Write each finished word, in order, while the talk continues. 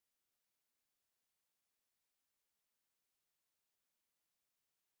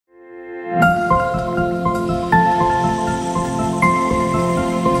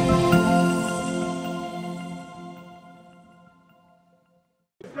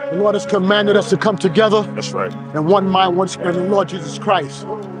The Lord has commanded us to come together. That's right. In one mind, one spirit, in the Lord Jesus Christ.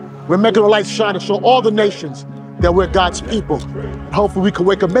 We're making the light shine to show all the nations that we're God's people. And hopefully we can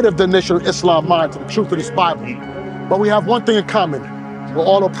wake up many of the nation of Islam mind to the truth of this Bible. But we have one thing in common. We're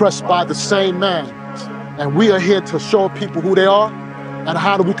all oppressed by the same man. And we are here to show people who they are and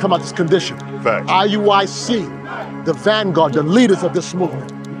how do we come out of this condition. Fact. IUIC, the vanguard, the leaders of this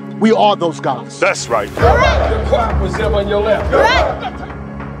movement. We are those guys. That's right. The clock was there on your left.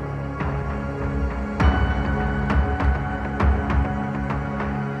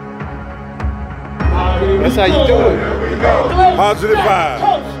 That's how you do it. Positive vibe.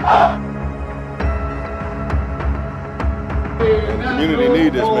 The community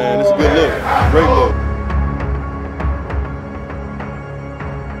need this, man. It's a good look. Great look.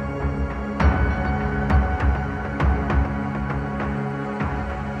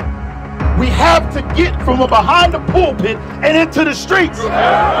 We have to get from behind the pulpit and into the streets.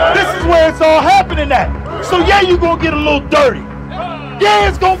 This is where it's all happening at. So yeah, you're gonna get a little dirty. Yeah,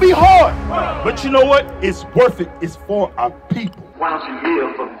 it's gonna be hard. But you know what? It's worth it. It's for our people. Why don't you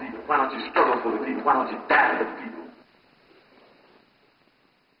heal for the people? Why don't you struggle for the people? Why don't you die for the people?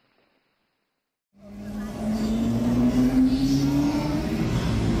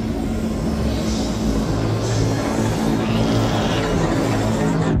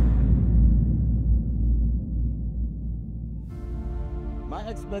 My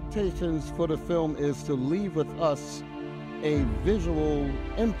expectations for the film is to leave with us a visual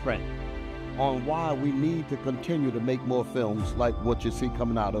imprint on why we need to continue to make more films like what you see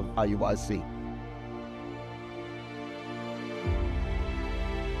coming out of IUIC.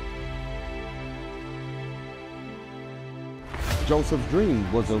 Joseph's Dream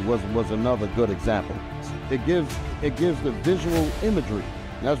was another good example. It gives the visual imagery.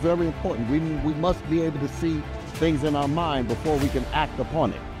 That's very important. We must be able to see things in our mind before we can act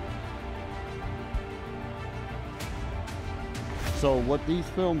upon it. So what these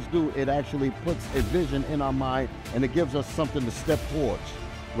films do, it actually puts a vision in our mind and it gives us something to step towards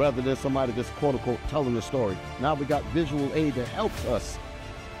rather than somebody just quote unquote telling the story. Now we got visual aid that helps us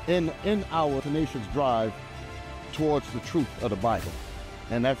in our tenacious drive towards the truth of the Bible.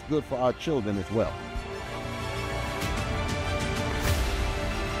 And that's good for our children as well.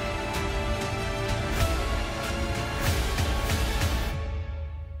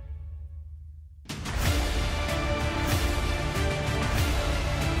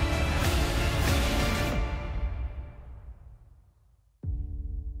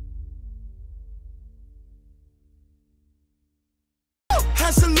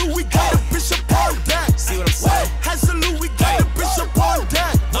 We got a bishop on deck. See what I'm saying? Absolute, we got a bishop on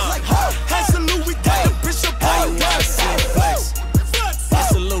deck. Absolute, we got a bishop on deck.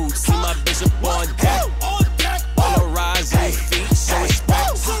 Absolute, see my bishop on deck. On the rise, on his feet, so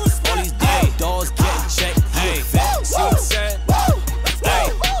respect. All these damn dogs getting checked. See what I'm saying?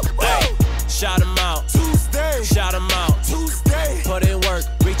 Shout him out. Tuesday. Shout him out. Tuesday. Put in work,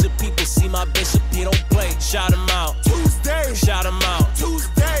 reach the people, see my bishop, he don't play. Shout him out. Tuesday. Shout him out.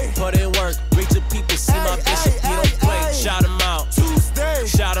 Tuesday. Put in work, reach the people, see my bishop, he don't play. Shout him out. Tuesday.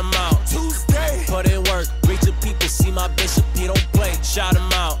 Shout him out. Tuesday. Put in work, reach the people, see my bishop, he don't play. Shout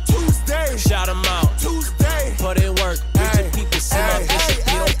him out. Tuesday. Shout him out. Tuesday. Put in work, reach the people, see my bishop,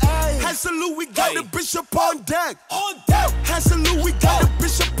 he don't play. Absolute, we got the bishop on deck. On deck. Absolute, we got the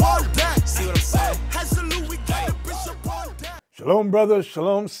bishop on deck. See what I'm saying? Absolute, we got the bishop on deck. Shalom, brothers.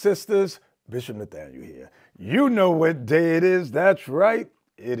 Shalom, sisters. Bishop Nathaniel here. You know what day it is. That's right.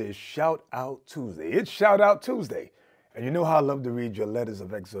 It is Shout Out Tuesday. It's Shout Out Tuesday. And you know how I love to read your letters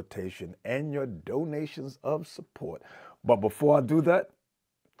of exhortation and your donations of support. But before I do that,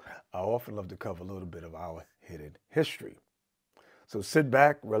 I often love to cover a little bit of our hidden history. So sit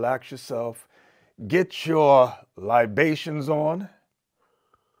back, relax yourself, get your libations on,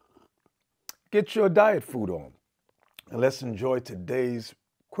 get your diet food on, and let's enjoy today's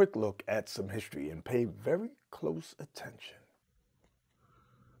quick look at some history and pay very close attention.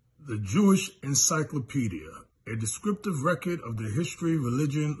 The Jewish Encyclopedia, a descriptive record of the history,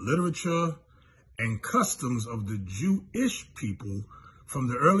 religion, literature, and customs of the Jewish people from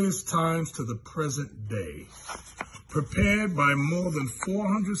the earliest times to the present day, prepared by more than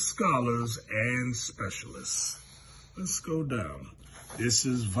 400 scholars and specialists. Let's go down. This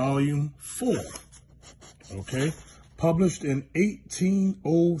is volume 4, okay? Published in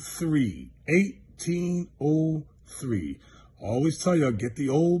 1803. 1803. Always tell you, get the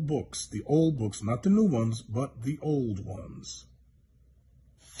old books, not the new ones, but the old ones.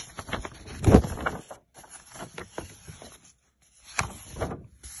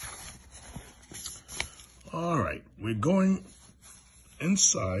 All right, we're going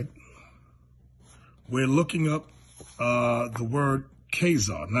inside, we're looking up the word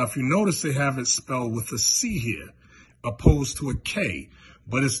Khazar. Now, if you notice, they have it spelled with a C here, opposed to a K,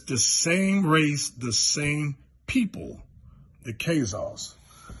 but it's the same race, the same people, the Khazars.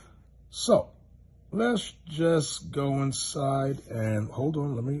 So let's just go inside and hold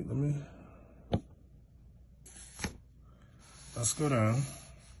on. Let's go down.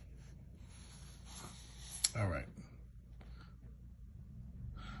 All right.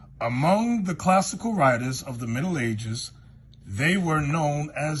 Among the classical writers of the Middle Ages, they were known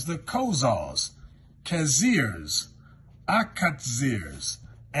as the Khazars, Khazirs, Akatsirs,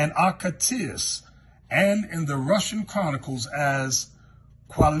 and Akatirs, and in the Russian chronicles as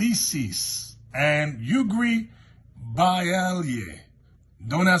Qualisis and Ugri Bayalye.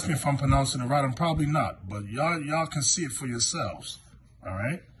 Don't ask me if I'm pronouncing it right. I'm probably not, but y'all can see it for yourselves. All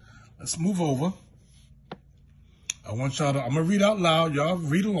right, let's move over. I want y'all to, I'm going to read out loud. Y'all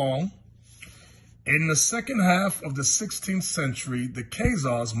read along. In the second half of the 16th century, the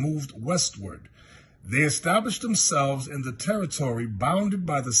Khazars moved westward. They established themselves in the territory bounded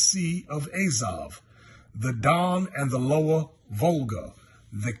by the Sea of Azov, the Don and the Lower Volga,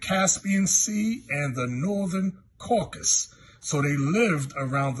 the Caspian Sea, and the Northern Caucasus. So they lived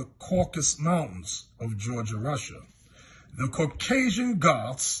around the Caucasus Mountains of Georgia, Russia. The Caucasian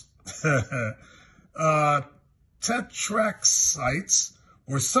Goths, Tetraxites,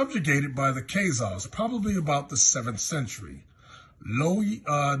 were subjugated by the Khazars, probably about the 7th century.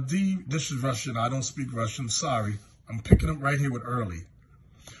 This is Russian. I don't speak Russian. Sorry. I'm picking up right here with early.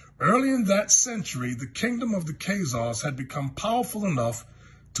 Early in that century, the kingdom of the Khazars had become powerful enough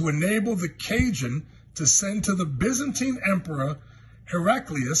to enable the Cajun to send to the Byzantine Emperor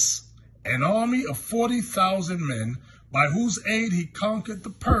Heraclius an army of 40,000 men, by whose aid he conquered the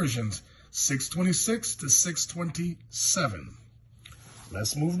Persians, 626 to 627.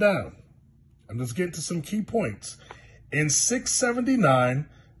 Let's move down. I'm just getting to some key points. In 679,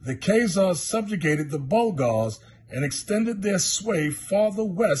 the Khazars subjugated the Bulgars and extended their sway farther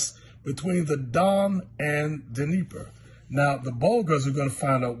west between the Don and Dnieper. Now, the Bulgars are going to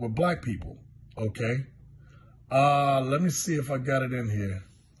find out we're black people, okay? Let me see if I got it in here.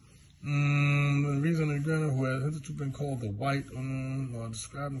 The reason they're going to, who has hitherto been called the white, or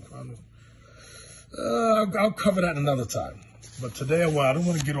described I'll cover that another time. But today, I don't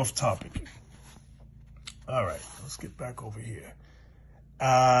want to get off topic. All right, let's get back over here.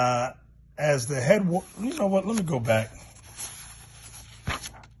 As the head, you know what? Let me go back.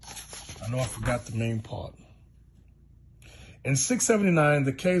 I know I forgot the main part. In 679,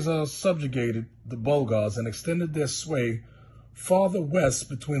 the Khazars subjugated the Bulgars and extended their sway farther west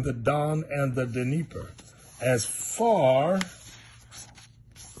between the Don and the Dnieper, as far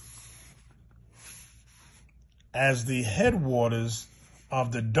as the headwaters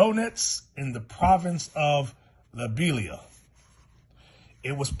of the Donets in the province of Labelia.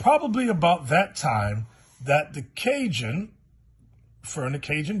 It was probably about that time that the Cajun,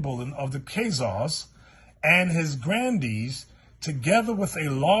 Bullen of the Khazars, and his grandees, together with a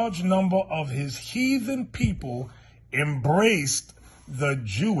large number of his heathen people, embraced the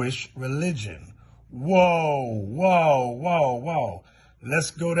Jewish religion. Whoa, whoa, whoa, whoa.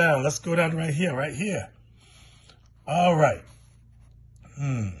 Let's go down. Let's go down right here. All right.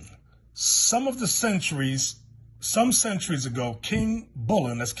 Some centuries ago, King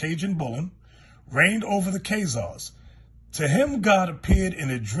Bullen, that's Cajun Bullen, reigned over the Khazars. To him, God appeared in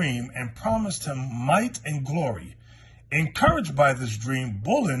a dream and promised him might and glory. Encouraged by this dream,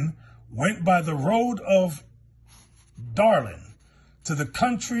 Bullen went by the road of Darlin to the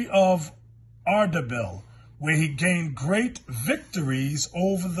country of Ardabil, where he gained great victories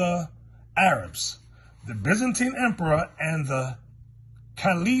over the Arabs. The Byzantine emperor and the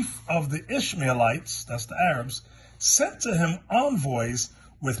Caliph of the Ishmaelites, that's the Arabs, sent to him envoys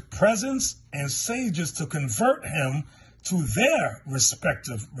with presents and sages to convert him to their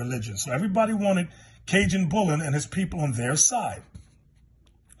respective religions. So everybody wanted Cajun Bullen and his people on their side.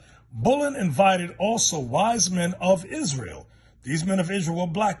 Bullen invited also wise men of Israel. These men of Israel were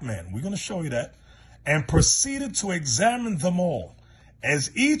black men. We're going to show you that. And proceeded to examine them all,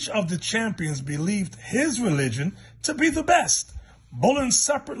 as each of the champions believed his religion to be the best. Bullen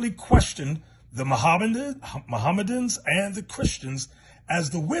separately questioned the Mohammedans and the Christians as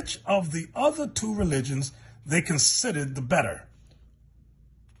to which of the other two religions they considered the better.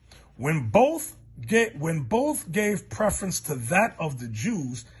 When both gave preference to that of the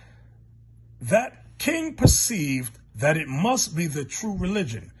Jews, that king perceived that it must be the true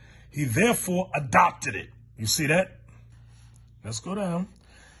religion. He therefore adopted it. You see that? Let's go down.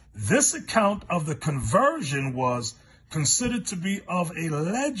 This account of the conversion was considered to be of a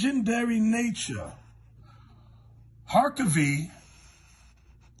legendary nature. Harkavy,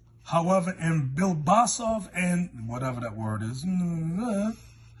 however, in Bilbasov and whatever that word is,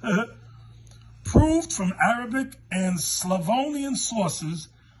 proved from Arabic and Slavonian sources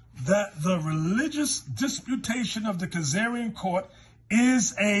that the religious disputation of the Khazarian court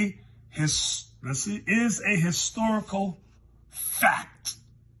is a historical fact.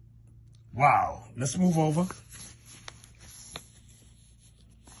 Wow. Let's move over.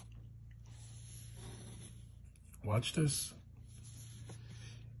 Watch this.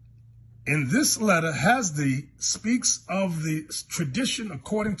 In this letter, Hasdi speaks of the tradition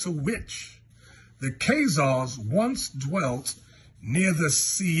according to which the Khazars once dwelt near the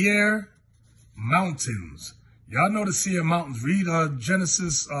Seir Mountains. Y'all know the Seir Mountains. Read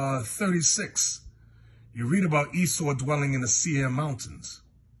Genesis 36. You read about Esau dwelling in the Seir Mountains.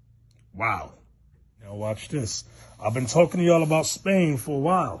 Wow. Now watch this. I've been talking to y'all about Spain for a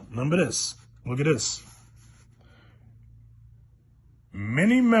while. Remember this. Look at this.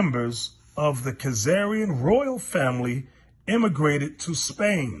 Many members of the Khazarian royal family immigrated to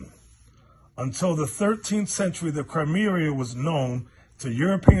Spain. Until the 13th century, the Crimea was known to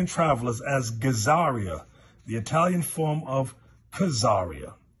European travelers as Gazaria, the Italian form of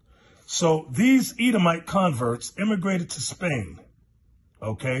Khazaria. So these Edomite converts immigrated to Spain.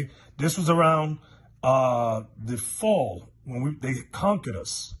 Okay, this was around the fall when they conquered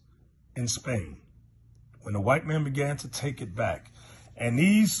us in Spain, when the white man began to take it back. And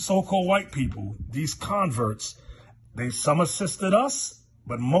these so-called white people, these converts, some assisted us,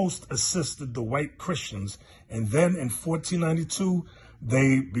 but most assisted the white Christians. And then in 1492,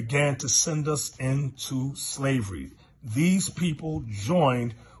 they began to send us into slavery. These people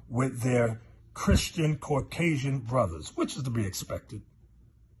joined with their Christian Caucasian brothers, which is to be expected.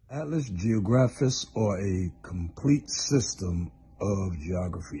 Atlas Geographus, or a complete system of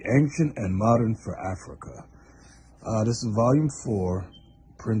geography, ancient and modern for Africa. This is volume 4,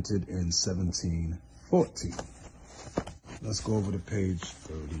 printed in 1714. Let's go over to page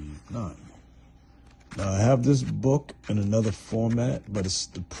 39. Now, I have this book in another format, but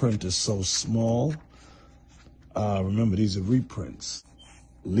the print is so small. Remember, these are reprints.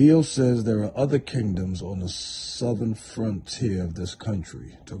 Leo says there are other kingdoms on the southern frontier of this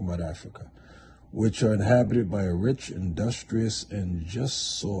country, talking about Africa, which are inhabited by a rich, industrious, and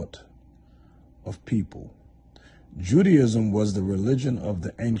just sort of people. Judaism was the religion of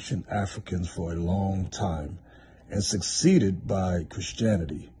the ancient Africans for a long time and succeeded by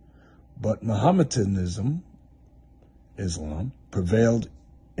Christianity. But Mohammedanism, Islam, prevailed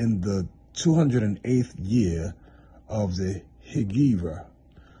in the 208th year of the Hijra,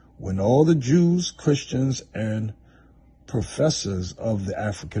 when all the Jews, Christians, and professors of the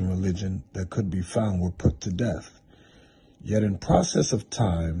African religion that could be found were put to death. Yet in process of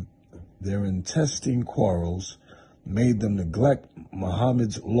time, their intestine quarrels made them neglect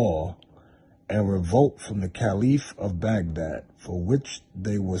Muhammad's law and revolt from the Caliph of Baghdad, for which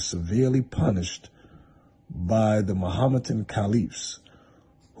they were severely punished by the Mohammedan caliphs,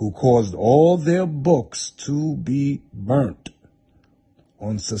 who caused all their books to be burnt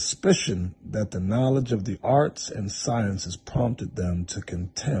on suspicion that the knowledge of the arts and sciences prompted them to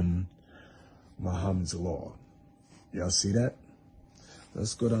contemn Muhammad's law. Y'all see that?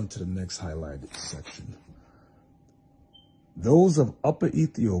 Let's go down to the next highlighted section. Those of Upper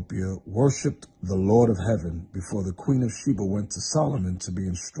Ethiopia worshipped the Lord of Heaven before the Queen of Sheba went to Solomon to be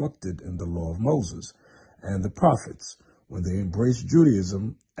instructed in the law of Moses and the prophets, when they embraced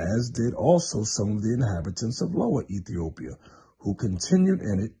Judaism, as did also some of the inhabitants of Lower Ethiopia, who continued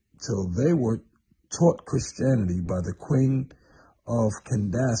in it till they were taught Christianity by the Queen of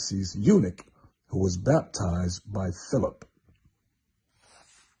Candace's eunuch, who was baptized by Philip.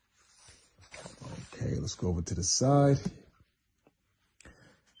 Okay, let's go over to the side.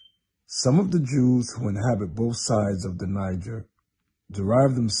 Some of the Jews who inhabit both sides of the Niger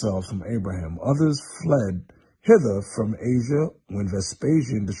derived themselves from Abraham. Others fled hither from Asia when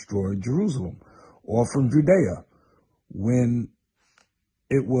Vespasian destroyed Jerusalem, or from Judea when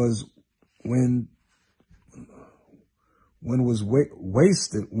it was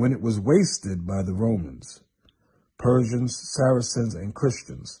wasted by the Romans, Persians, Saracens, and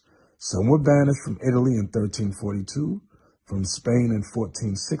Christians. Some were banished from Italy in 1342, from Spain in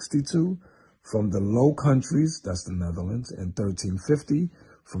 1462, from the Low Countries, that's the Netherlands, in 1350,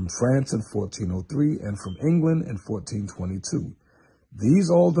 from France in 1403, and from England in 1422. These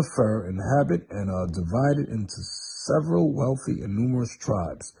all differ, inhabit, and are divided into several wealthy and numerous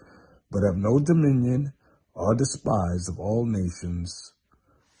tribes, but have no dominion, are despised of all nations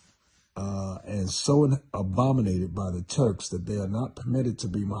and so abominated by the Turks that they are not permitted to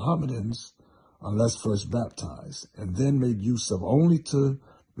be Mohammedans unless first baptized, and then made use of only to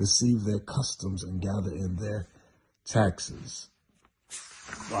receive their customs and gather in their taxes.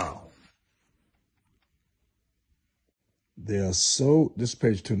 Wow. This is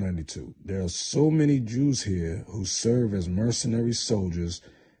page 292. There are so many Jews here who serve as mercenary soldiers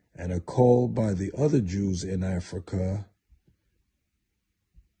and are called by the other Jews in Africa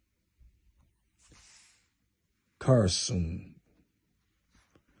Karsun,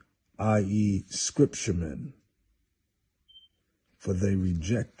 i.e. scripturemen, for they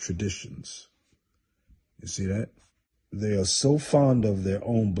reject traditions. You see that? They are so fond of their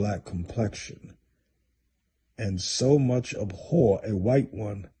own black complexion and so much abhor a white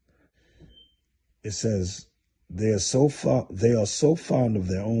one. It says they are so fond of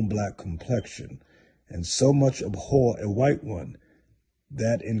their own black complexion and so much abhor a white one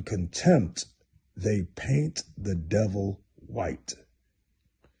that in contempt they paint the devil white.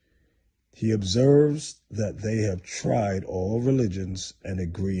 He observes that they have tried all religions and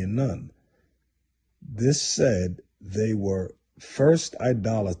agree in none. This said, they were first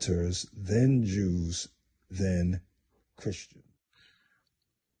idolaters, then Jews, then Christian.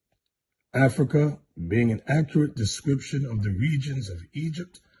 Africa, being an accurate description of the regions of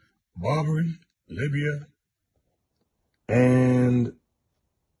Egypt, Barbary, Libya, and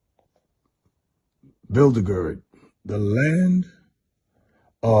Bildergerd, the land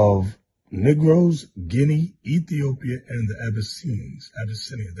of Negroes, Guinea, Ethiopia, and the Abyssinians.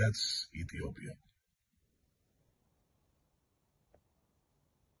 Abyssinia, that's Ethiopia.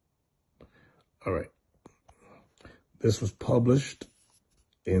 All right. This was published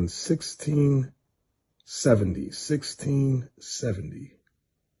in 1670.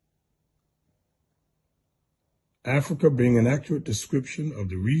 Africa being an accurate description of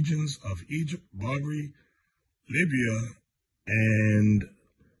the regions of Egypt, Barbary, Libya, and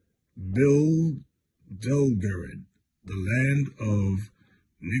Bildergerd, the land of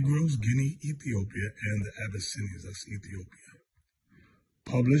Negroes, Guinea, Ethiopia, and the Abyssinians, that's Ethiopia.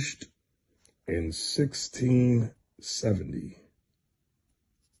 Published in 1670.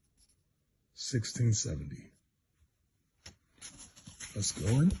 Let's go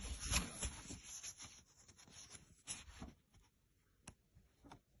in.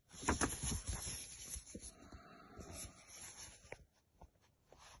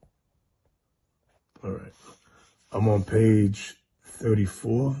 All right. I'm on page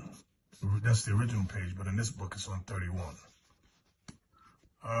 34. That's the original page, but in this book it's on 31.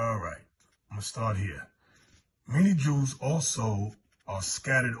 All right. I'm going to start here. Many Jews also are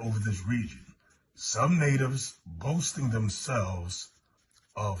scattered over this region, some natives boasting themselves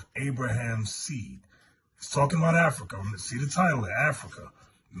of Abraham's seed. It's talking about Africa. See the title there, Africa.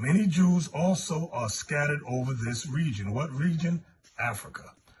 Many Jews also are scattered over this region. What region?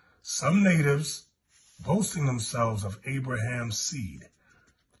 Africa. Some natives boasting themselves of Abraham's seed,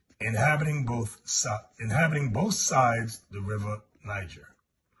 inhabiting both sides the river Niger,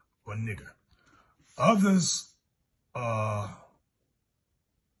 or Niger. Others are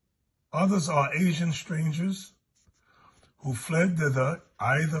Asian strangers who fled thither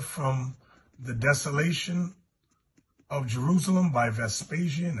either from the desolation of Jerusalem by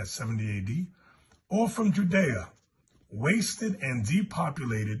Vespasian at 70 AD, or from Judea, wasted and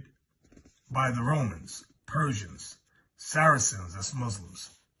depopulated by the Romans, Persians, Saracens, that's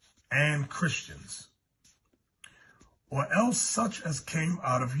Muslims, and Christians, or else such as came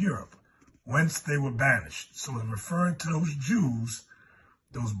out of Europe, whence they were banished. So it's referring to those Jews,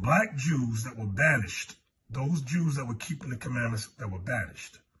 those black Jews that were banished, those Jews that were keeping the commandments that were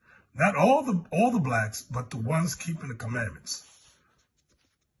banished. Not all the blacks, but the ones keeping the commandments.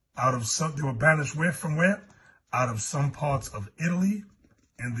 Out of some, they were banished where? From where? Out of some parts of Italy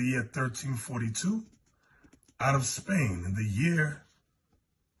in the year 1342, out of Spain in the year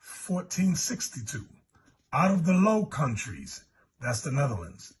 1462, out of the Low Countries, that's the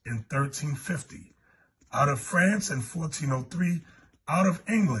Netherlands, in 1350, out of France in 1403, out of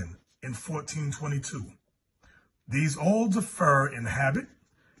England in 1422. These all differ in habit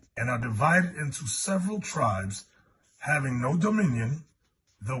and are divided into several tribes, having no dominion,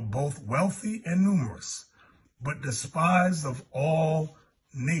 though both wealthy and numerous, but despised of all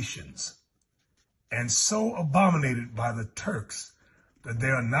nations, and so abominated by the Turks that they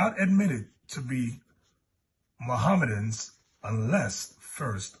are not admitted to be Mohammedans unless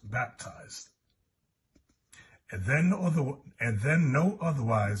first baptized, and then no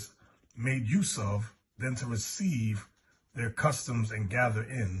otherwise made use of than to receive their customs and gather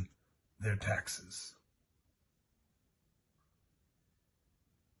in their taxes.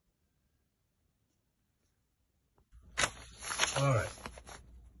 All right.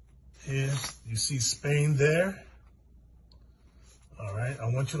 Here's, you see Spain there. All right. I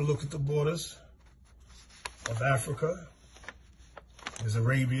want you to look at the borders of Africa. There's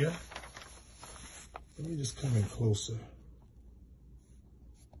Arabia. Let me just come in closer.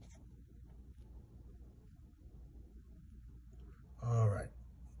 All right.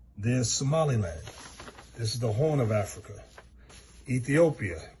 There's Somaliland. This is the Horn of Africa.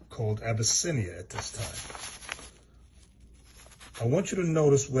 Ethiopia, called Abyssinia at this time. I want you to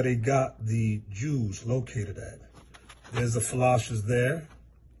notice where they got the Jews located at. There's the Falashas there.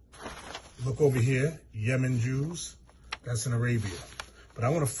 Look over here, Yemen Jews. That's in Arabia. But I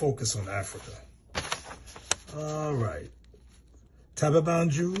want to focus on Africa. All right. Taliban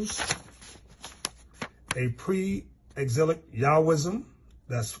Jews. A pre-exilic Yahwism.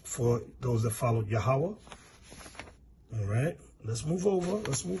 That's for those that follow Yahweh. All right. Let's move over.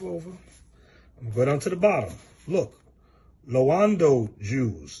 Let's move over. I'm going to go down to the bottom. Look. Loando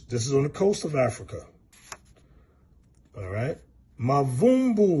Jews. This is on the coast of Africa. All right.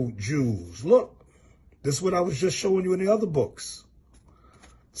 Mavumbu Jews. Look. This is what I was just showing you in the other books.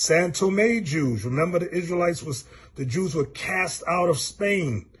 San Tome Jews. Remember the Jews were cast out of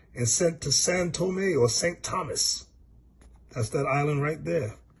Spain and sent to San Tome or St. Thomas. That's that island right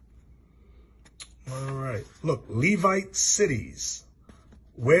there. All right. Look, Levite cities.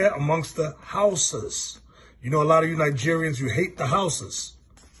 Where amongst the houses? You know, a lot of you Nigerians, you hate the houses.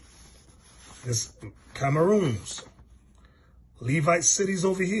 There's Cameroons. Levite cities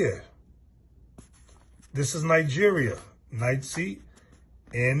over here. This is Nigeria. See?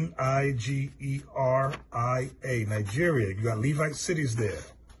 Nigeria. Nigeria. You got Levite cities there.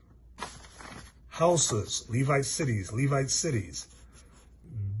 Houses. Levite cities. Levite cities.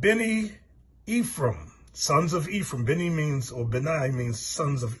 Beni Ephraim. Sons of Ephraim. Beni means, or Benai means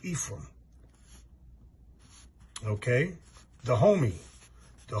sons of Ephraim. Okay, Dahomey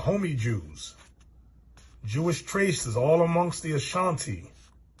Jews, Jewish traces all amongst the Ashanti,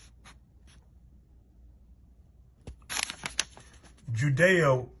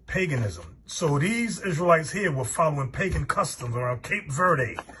 Judeo-paganism. So these Israelites here were following pagan customs around Cape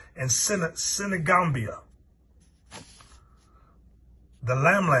Verde and Senegambia. The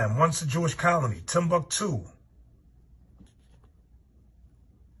Lamlam, once a Jewish colony, Timbuktu.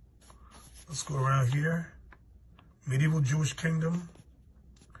 Let's go around here. Medieval Jewish kingdom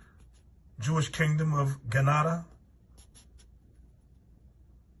of Granada.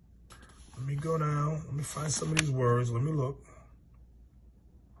 Let me go down. Let me find some of these words. Let me look.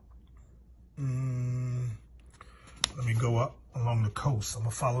 Let me go up along the coast. I'm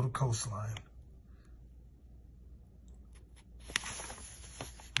going to follow the coastline.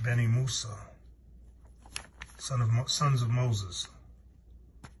 Beni Musa, sons of Moses.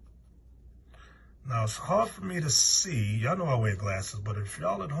 Now, it's hard for me to see. Y'all know I wear glasses, but if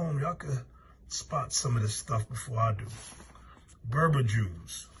y'all at home, y'all could spot some of this stuff before I do. Berber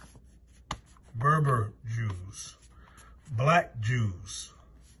Jews. Black Jews.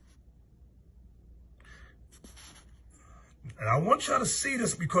 And I want y'all to see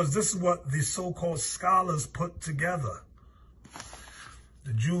this because this is what the so-called scholars put together.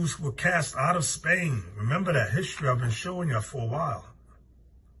 The Jews were cast out of Spain. Remember that history I've been showing y'all for a while.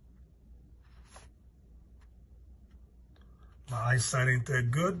 My eyesight ain't that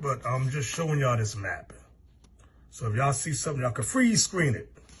good, but I'm just showing y'all this map. So if y'all see something, y'all can freeze screen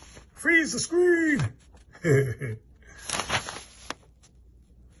it. Freeze the screen.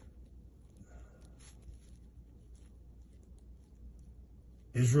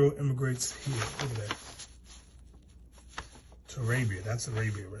 Israel immigrates here. Look at that. To Arabia. That's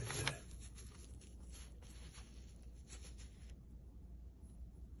Arabia right there.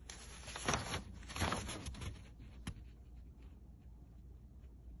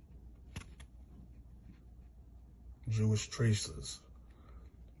 Jewish traces.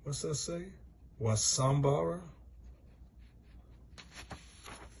 What's that say? Wasambara?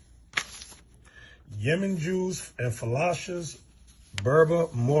 Yemen Jews and Falashas, Berber,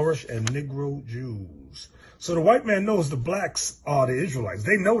 Moorish, and Negro Jews. So the white man knows the blacks are the Israelites.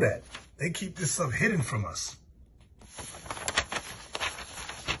 They know that. They keep this stuff hidden from us.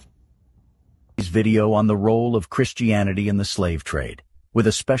 Video on the role of Christianity in the slave trade, with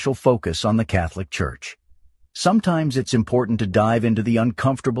a special focus on the Catholic Church. Sometimes it's important to dive into the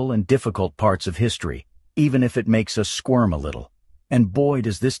uncomfortable and difficult parts of history, even if it makes us squirm a little. And boy,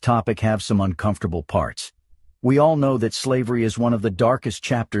 does this topic have some uncomfortable parts. We all know that slavery is one of the darkest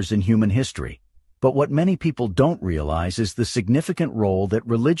chapters in human history, but what many people don't realize is the significant role that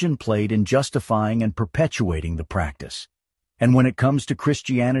religion played in justifying and perpetuating the practice. And when it comes to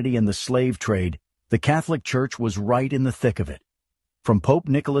Christianity and the slave trade, The Catholic Church was right in the thick of it. From Pope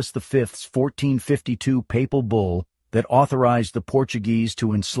Nicholas V's 1452 papal bull that authorized the Portuguese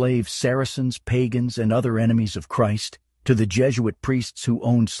to enslave Saracens, pagans, and other enemies of Christ, to the Jesuit priests who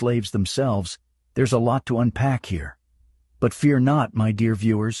owned slaves themselves, there's a lot to unpack here. But fear not, my dear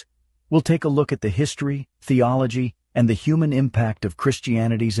viewers. We'll take a look at the history, theology, and the human impact of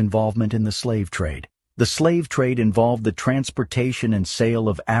Christianity's involvement in the slave trade. The slave trade involved the transportation and sale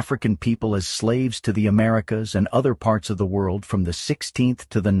of African people as slaves to the Americas and other parts of the world from the 16th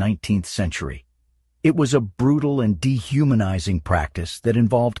to the 19th century. It was a brutal and dehumanizing practice that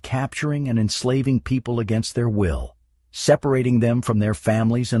involved capturing and enslaving people against their will, separating them from their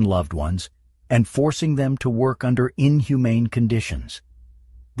families and loved ones, and forcing them to work under inhumane conditions.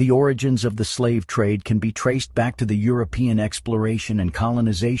 The origins of the slave trade can be traced back to the European exploration and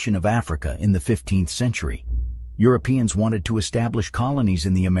colonization of Africa in the 15th century. Europeans wanted to establish colonies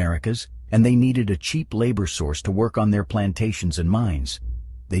in the Americas, and they needed a cheap labor source to work on their plantations and mines.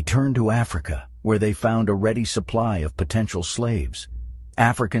 They turned to Africa, where they found a ready supply of potential slaves.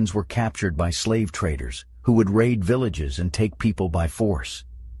 Africans were captured by slave traders, who would raid villages and take people by force.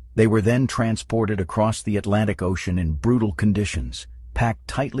 They were then transported across the Atlantic Ocean in brutal conditions, packed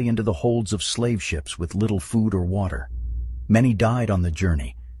tightly into the holds of slave ships with little food or water. Many died on the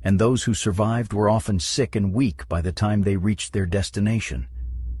journey, and those who survived were often sick and weak by the time they reached their destination.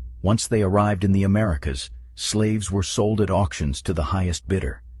 Once they arrived in the Americas, slaves were sold at auctions to the highest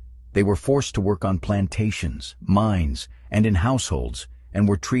bidder. They were forced to work on plantations, mines, and in households, and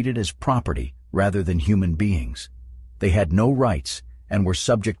were treated as property rather than human beings. They had no rights and were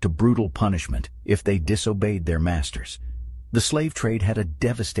subject to brutal punishment if they disobeyed their masters. The slave trade had a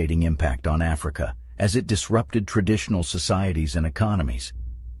devastating impact on Africa, as it disrupted traditional societies and economies.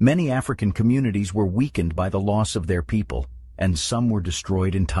 Many African communities were weakened by the loss of their people, and some were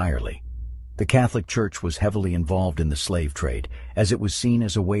destroyed entirely. The Catholic Church was heavily involved in the slave trade, as it was seen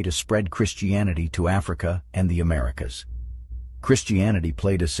as a way to spread Christianity to Africa and the Americas. Christianity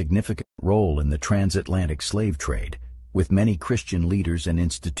played a significant role in the transatlantic slave trade, with many Christian leaders and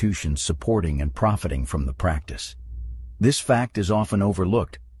institutions supporting and profiting from the practice. This fact is often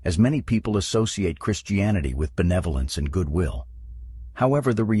overlooked, as many people associate Christianity with benevolence and goodwill.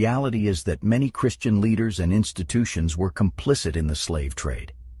 However, the reality is that many Christian leaders and institutions were complicit in the slave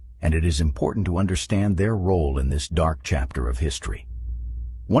trade, and it is important to understand their role in this dark chapter of history.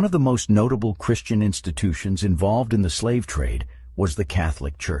 One of the most notable Christian institutions involved in the slave trade was the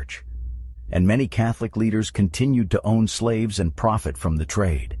Catholic Church, and many Catholic leaders continued to own slaves and profit from the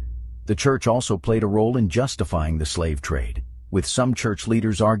trade. The Church also played a role in justifying the slave trade, with some church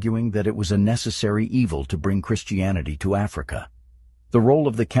leaders arguing that it was a necessary evil to bring Christianity to Africa. The role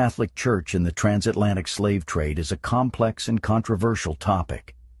of the Catholic Church in the transatlantic slave trade is a complex and controversial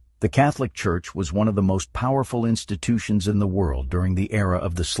topic. The Catholic Church was one of the most powerful institutions in the world during the era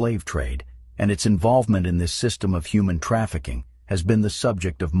of the slave trade, and its involvement in this system of human trafficking has been the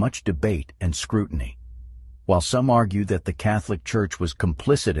subject of much debate and scrutiny. While some argue that the Catholic Church was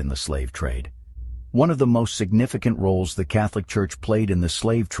complicit in the slave trade, one of the most significant roles the Catholic Church played in the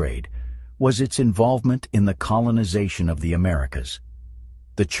slave trade was its involvement in the colonization of the Americas.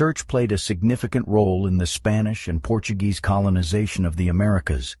 The Church played a significant role in the Spanish and Portuguese colonization of the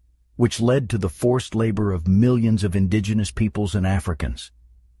Americas, which led to the forced labor of millions of indigenous peoples and Africans.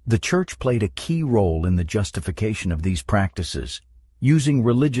 The Church played a key role in the justification of these practices, using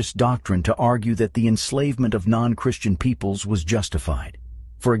religious doctrine to argue that the enslavement of non-Christian peoples was justified.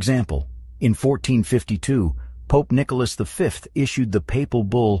 For example, in 1452, Pope Nicholas V issued the papal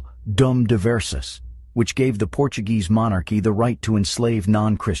bull Dum Diversas, which gave the Portuguese monarchy the right to enslave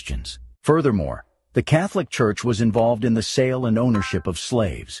non-Christians. Furthermore, the Catholic Church was involved in the sale and ownership of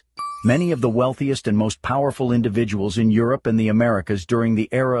slaves. Many of the wealthiest and most powerful individuals in Europe and the Americas during the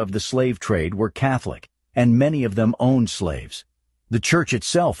era of the slave trade were Catholic, and many of them owned slaves. The Church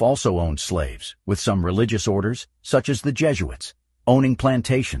itself also owned slaves, with some religious orders, such as the Jesuits, owning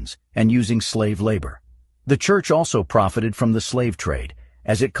plantations and using slave labor. The Church also profited from the slave trade,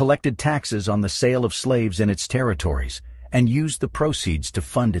 as it collected taxes on the sale of slaves in its territories and used the proceeds to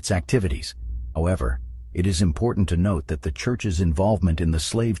fund its activities. However, it is important to note that the Church's involvement in the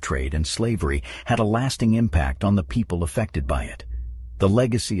slave trade and slavery had a lasting impact on the people affected by it. The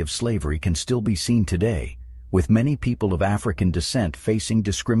legacy of slavery can still be seen today, with many people of African descent facing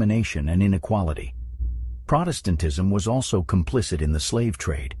discrimination and inequality. Protestantism was also complicit in the slave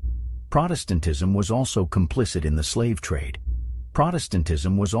trade. Protestantism was also complicit in the slave trade.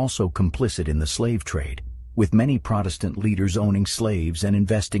 Protestantism was also complicit in the slave trade, with many Protestant leaders owning slaves and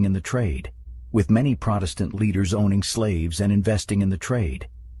investing in the trade.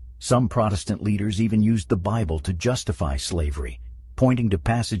 Some Protestant leaders even used the Bible to justify slavery, pointing to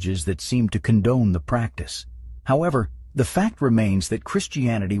passages that seemed to condone the practice. However, the fact remains that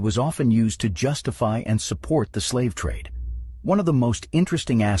Christianity was often used to justify and support the slave trade. One of the most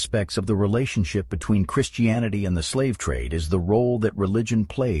interesting aspects of the relationship between Christianity and the slave trade is the role that religion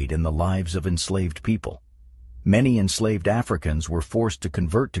played in the lives of enslaved people. Many enslaved Africans were forced to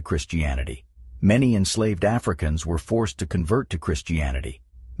convert to Christianity. Many enslaved Africans were forced to convert to Christianity.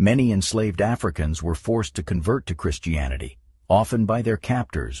 Many enslaved Africans were forced to convert to Christianity, often by their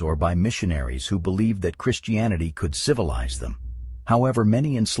captors or by missionaries who believed that Christianity could civilize them. However,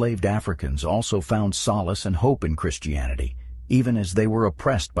 many enslaved Africans also found solace and hope in Christianity, even as they were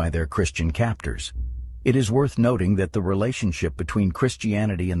oppressed by their Christian captors. It is worth noting that the relationship between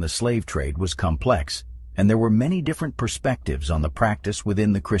Christianity and the slave trade was complex, and there were many different perspectives on the practice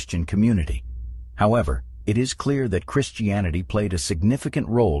within the Christian community. However, it is clear that Christianity played a significant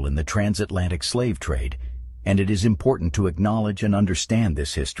role in the transatlantic slave trade, and it is important to acknowledge and understand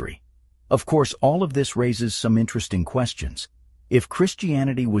this history. Of course, all of this raises some interesting questions. If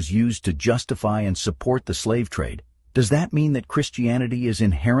Christianity was used to justify and support the slave trade, does that mean that Christianity is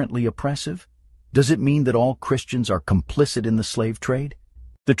inherently oppressive? Does it mean that all Christians are complicit in the slave trade?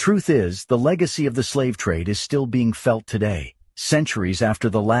 The truth is, the legacy of the slave trade is still being felt today, centuries after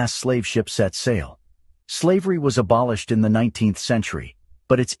the last slave ship set sail. Slavery was abolished in the 19th century,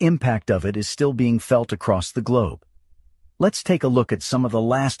 but its impact of it is still being felt across the globe. Let's take a look at some of the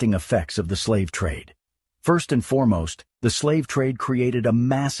lasting effects of the slave trade. First and foremost, the slave trade created a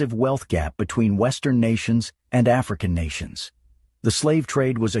massive wealth gap between Western nations and African nations. The slave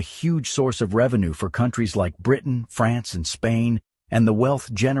trade was a huge source of revenue for countries like Britain, France, and Spain, and the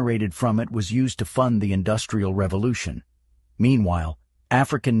wealth generated from it was used to fund the Industrial Revolution. Meanwhile,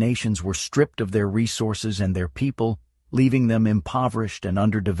 African nations were stripped of their resources and their people, leaving them impoverished and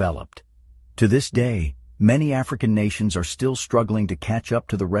underdeveloped. To this day, many African nations are still struggling to catch up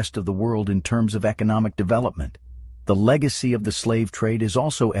to the rest of the world in terms of economic development. The legacy of the slave trade is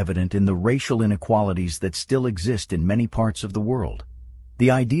also evident in the racial inequalities that still exist in many parts of the world. The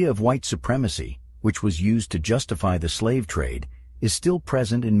idea of white supremacy, which was used to justify the slave trade, is still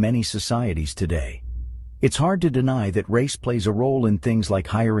present in many societies today. It's hard to deny that race plays a role in things like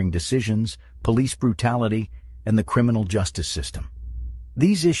hiring decisions, police brutality, and the criminal justice system.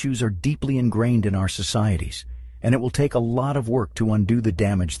 These issues are deeply ingrained in our societies, and it will take a lot of work to undo the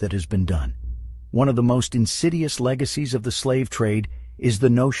damage that has been done. One of the most insidious legacies of the slave trade is the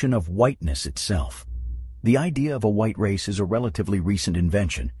notion of whiteness itself. The idea of a white race is a relatively recent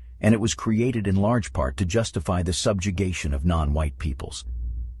invention, and it was created in large part to justify the subjugation of non-white peoples.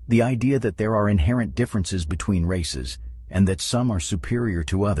 The idea that there are inherent differences between races, and that some are superior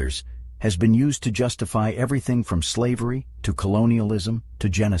to others, has been used to justify everything from slavery to colonialism to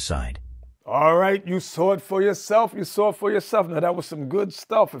genocide. All right, you saw it for yourself. You saw it for yourself. Now, that was some good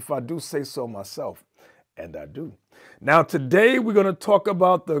stuff, if I do say so myself. And I do. Now, today we're going to talk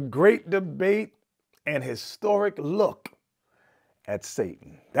about the great debate and historic look at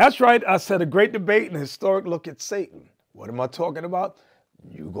Satan. That's right, I said a great debate and historic look at Satan. What am I talking about?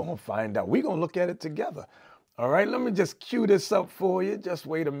 You're going to find out. We're going to look at it together. All right, let me just cue this up for you. Just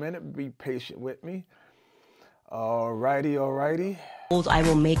wait a minute. Be patient with me. All righty, all righty. I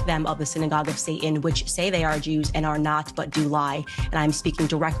will make them of the synagogue of Satan, which say they are Jews and are not, but do lie. And I'm speaking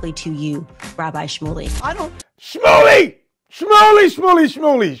directly to you, Rabbi Shmuley.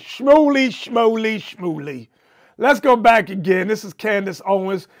 Shmuley. Let's go back again. This is Candace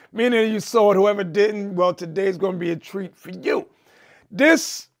Owens. Many of you saw it. Whoever didn't, well, today's going to be a treat for you.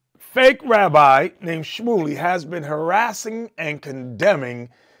 This fake rabbi named Shmuley has been harassing and condemning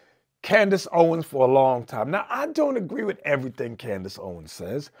Candace Owens for a long time. Now, I don't agree with everything Candace Owens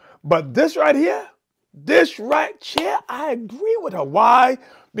says, but this right here, I agree with her. Why?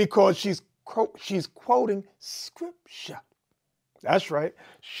 Because she's quoting scripture. That's right.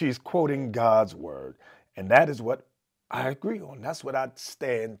 She's quoting God's word. And that is what I agree on. That's what I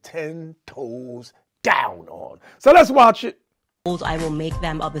stand 10 toes down on. So let's watch it. I will make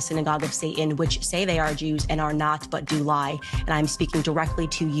them of the synagogue of Satan, which say they are Jews and are not, but do lie. And I'm speaking directly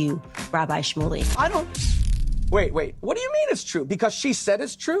to you, Rabbi Shmuley. Wait. What do you mean it's true? Because she said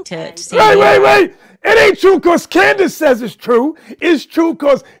it's true? Wait. It ain't true because Candace says it's true. It's true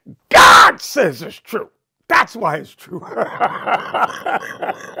because God says it's true. That's why it's true.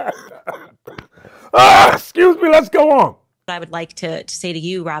 Excuse me, let's go on. I would like to say to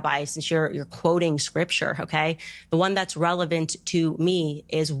you, Rabbi, since you're quoting scripture, okay? The one that's relevant to me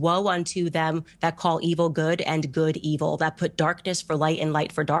is woe unto them that call evil good and good evil, that put darkness for light and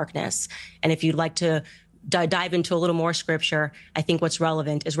light for darkness. And if you'd like to dive into a little more scripture, I think what's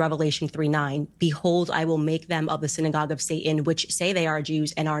relevant is Revelation 3:9. Behold, I will make them of the synagogue of Satan, which say they are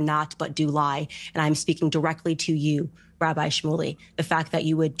Jews and are not, but do lie. And I'm speaking directly to you, Rabbi Shmuley. The fact that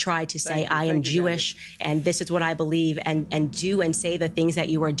you would try to say, I am Jewish and this is what I believe, and do and say the things that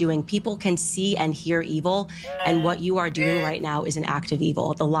you are doing. People can see and hear evil, and what you are doing right now is an act of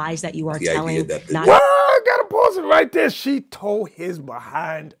evil. The lies that you are telling. I gotta pause it right there. She tore his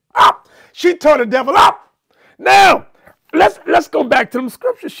behind up. She tore the devil up. Now, let's go back to them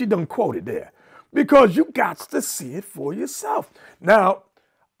scriptures she done quoted there, because you got to see it for yourself. Now,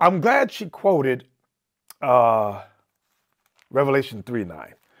 I'm glad she quoted Revelation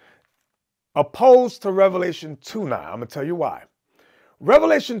 3:9, opposed to Revelation 2:9. I'm gonna tell you why.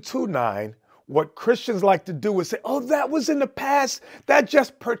 Revelation 2:9, what Christians like to do is say, oh, that was in the past. That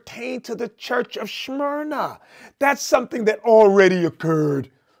just pertained to the church of Smyrna. That's something that already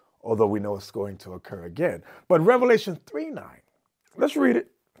occurred, although we know it's going to occur again. But Revelation 3:9, let's read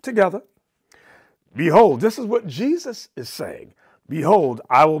it together. Behold, this is what Jesus is saying. Behold,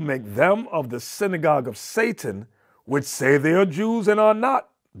 I will make them of the synagogue of Satan, which say they are Jews and are not,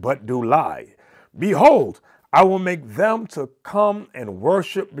 but do lie. Behold, I will make them to come and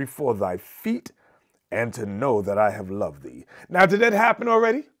worship before thy feet, and to know that I have loved thee. Now, did that happen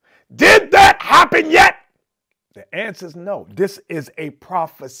already? Did that happen yet? The answer is no. This is a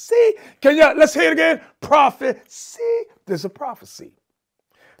prophecy. Let's hear it again. Prophecy. There's a prophecy.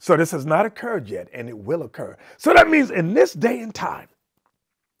 So this has not occurred yet, and it will occur. So that means in this day and time,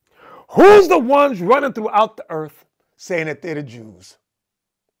 who's the ones running throughout the earth saying that they're the Jews?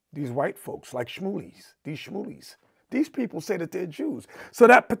 These white folks like Shmulies, these Shmulies. These people say that they're Jews. So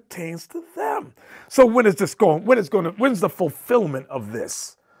that pertains to them. So when is this going? When's the fulfillment of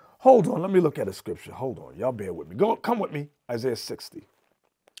this? Hold on, let me look at a scripture. Hold on, y'all bear with me. Come with me, Isaiah 60.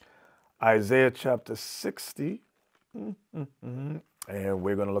 Isaiah chapter 60. And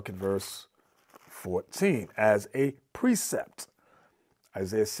we're going to look at verse 14 as a precept.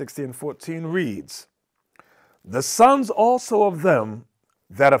 Isaiah 60 and 14 reads, the sons also of them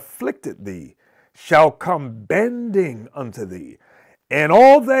that afflicted thee shall come bending unto thee, and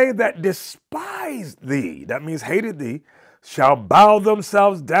all they that despised thee, that means hated thee, shall bow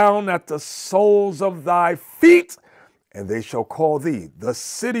themselves down at the soles of thy feet, and they shall call thee the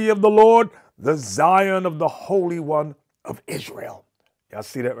city of the Lord, the Zion of the Holy One of Israel. Y'all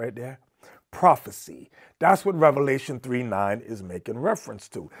see that right there? Prophecy. That's what Revelation 3:9 is making reference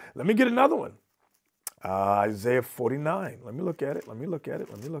to. Let me get another one. Isaiah 49. Let me look at it.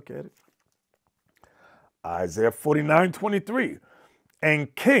 Isaiah 49:23.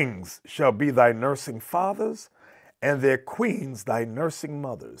 And kings shall be thy nursing fathers, and their queens thy nursing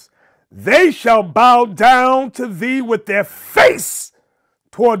mothers. They shall bow down to thee with their face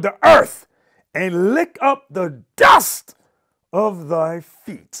toward the earth, and lick up the dust of thy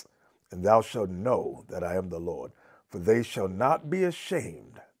feet. And thou shalt know that I am the Lord, for they shall not be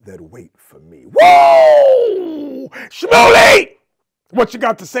ashamed that wait for me. Whoa! Shmuley! What you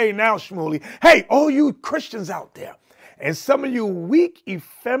got to say now, Shmuley? Hey, all you Christians out there, and some of you weak,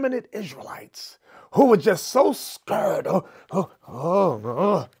 effeminate Israelites who are just so scared.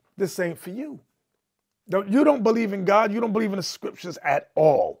 This ain't for you. You don't believe in God. You don't believe in the scriptures at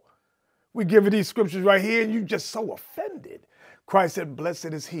all. We give you these scriptures right here, and you're just so offended. Christ said, blessed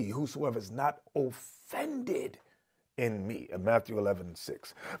is he whosoever is not offended in me, in Matthew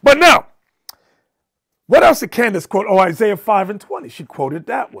 11:6. But now, what else did Candace quote? Oh, Isaiah 5:20. She quoted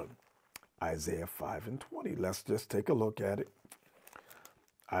that one. Isaiah 5:20. Let's just take a look at it.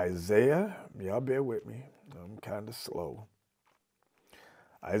 Isaiah, y'all bear with me. I'm kind of slow.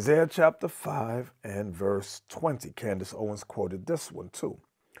 Isaiah chapter 5 and verse 20. Candace Owens quoted this one too.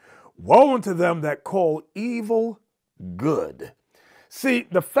 Woe unto them that call evil good. See,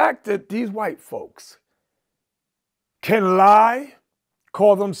 the fact that these white folks can lie,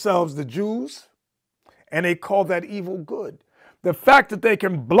 call themselves the Jews, and they call that evil good. The fact that they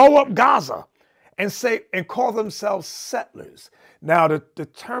can blow up Gaza and call themselves settlers. Now, the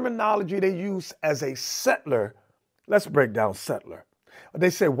terminology they use as a settler, let's break down settler. They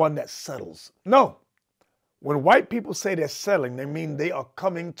say one that settles. No. When white people say they're settling, they mean they are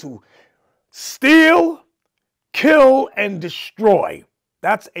coming to steal, kill, and destroy.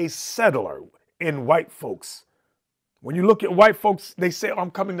 That's a settler in white folks. When you look at white folks, they say, I'm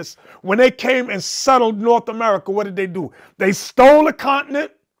coming to... When they came and settled North America, what did they do? They stole a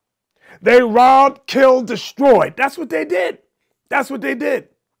continent. They robbed, killed, destroyed. That's what they did. That's what they did.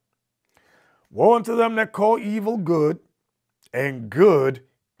 Woe unto them that call evil good and good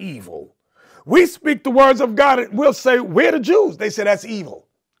evil. We speak the words of God and we'll say, we're the Jews. They say that's evil.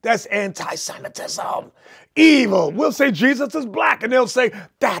 That's anti-Semitism. Evil. We'll say Jesus is black, and they'll say,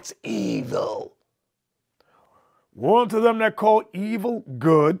 that's evil. Woe unto them that call evil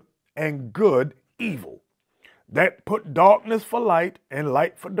good, and good evil. That put darkness for light, and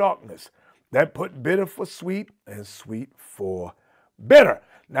light for darkness. That put bitter for sweet, and sweet for bitter.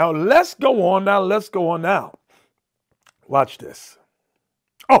 Now, let's go on now. Watch this.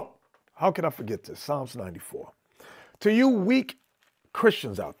 Oh, how can I forget this? Psalms 94. To you weak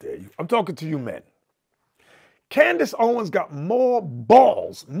Christians out there, I'm talking to you men. Candace Owens got more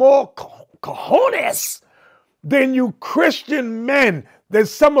balls, more cojones than you Christian men, than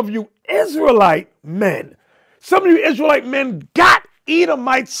some of you Israelite men. Some of you Israelite men got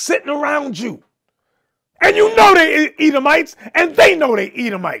Edomites sitting around you. And you know they Edomites, and they know they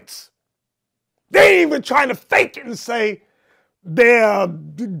Edomites. They ain't even trying to fake it and say they're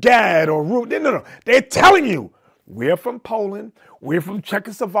Gad or Reuben. No. They're telling you, we're from Poland, we're from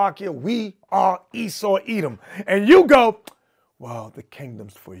Czechoslovakia, we are Esau, Edom. And you go, well, the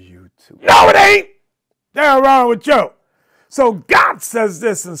kingdom's for you too. No, it ain't. They're around with you. So God says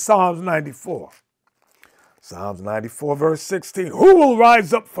this in Psalms 94. Psalms 94, verse 16. Who will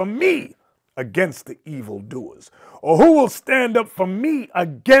rise up for me against the evildoers? Or who will stand up for me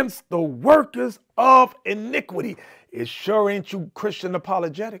against the workers of iniquity? It sure ain't you Christian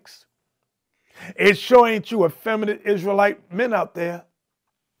apologetics. It sure ain't you effeminate Israelite men out there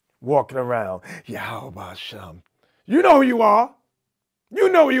walking around. Yahweh Hashem. You know who you are. You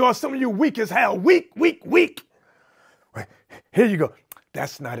know who you are. Some of you weak as hell. Weak. Right. Here you go.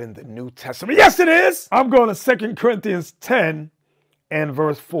 That's not in the New Testament. Yes, it is. I'm going to 2 Corinthians 10 and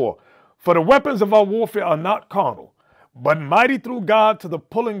verse 4. For the weapons of our warfare are not carnal, but mighty through God to the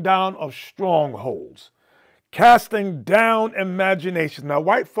pulling down of strongholds, casting down imaginations. Now,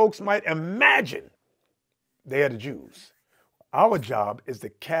 white folks might imagine they are the Jews. Our job is to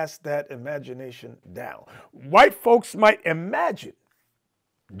cast that imagination down. White folks might imagine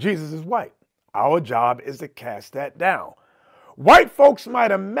Jesus is white. Our job is to cast that down. White folks might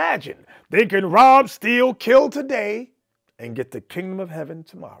imagine they can rob, steal, kill today and get the kingdom of heaven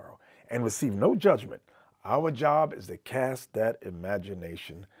tomorrow and receive no judgment. Our job is to cast that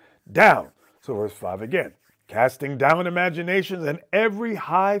imagination down. So verse 5 again. Casting down imaginations and every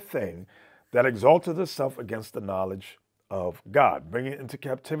high thing that exalteth itself against the knowledge of God, bringing into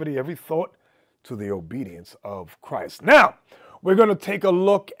captivity every thought to the obedience of Christ. Now, we're going to take a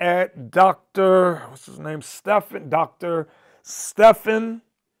look at Dr. Stephen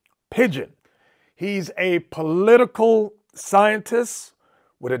Pigeon. He's a political scientist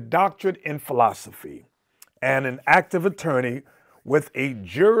with a doctorate in philosophy and an active attorney with a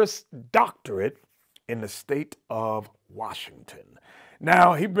Juris Doctorate in the state of Washington.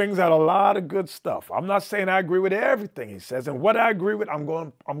 Now, he brings out a lot of good stuff. I'm not saying I agree with everything he says, and what I agree with, I'm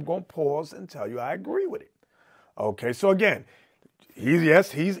going to pause and tell you I agree with it. Okay, so again,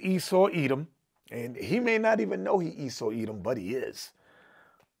 he's Esau, Edom, and he may not even know he's Esau, Edom, but he is,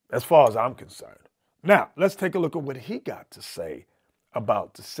 as far as I'm concerned. Now, let's take a look at what he got to say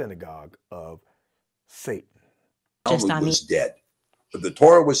about the synagogue of Satan. The Talmud was dead. The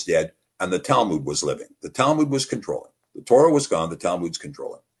Torah was dead, and the Talmud was living. The Talmud was controlling. The Torah was gone, the Talmud's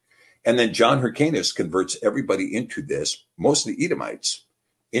controlling. And then John Hyrcanus converts everybody into this, most of the Edomites,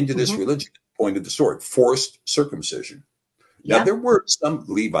 into this religion, point of the sword, forced circumcision. Now, there were some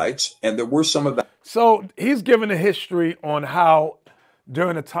Levites, and there were some of that. So he's given a history on how,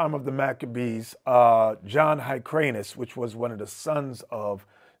 during the time of the Maccabees, John Hyrcanus, which was one of the sons of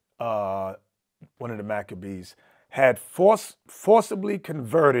one of the Maccabees, had forcibly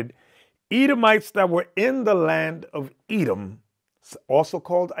converted Edomites that were in the land of Edom, also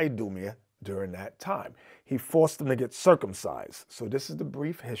called Idumea, during that time. He forced them to get circumcised. So this is the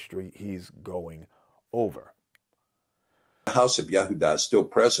brief history he's going over. The house of Yehudah is still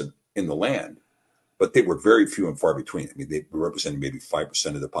present in the land, but they were very few and far between. I mean, they represented maybe 5%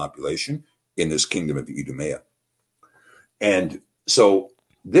 of the population in this kingdom of Idumea. And so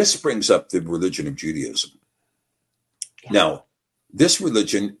this brings up the religion of Judaism. Now, this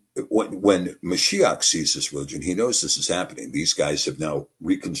religion, when Mashiach sees this religion, he knows this is happening. These guys have now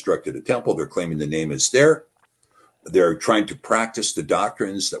reconstructed a temple. They're claiming the name is there. They're trying to practice the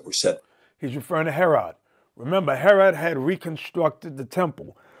doctrines that were set. He's referring to Herod. Remember, Herod had reconstructed the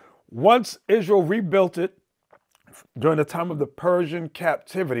temple. Once Israel rebuilt it during the time of the Persian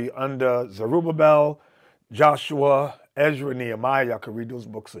captivity under Zerubbabel, Joshua, Ezra, Nehemiah, y'all can read those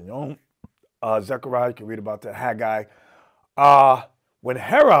books on your own. Zechariah, you can read about that, Haggai. When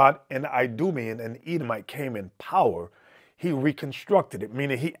Herod and the Idumean and Edomite came in power, he reconstructed it,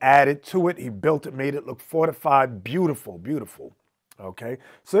 meaning he added to it, he built it, made it look fortified, beautiful, beautiful. Okay,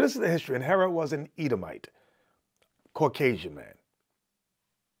 so this is the history. And Herod was an Edomite, Caucasian man,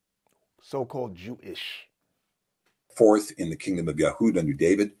 so-called Jewish. Forth in the kingdom of Yahud under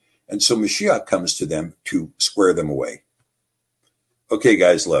David. And so Mashiach comes to them to square them away. Okay,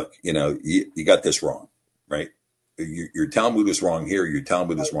 guys, look, you got this wrong, right? Your Talmud is wrong here. Your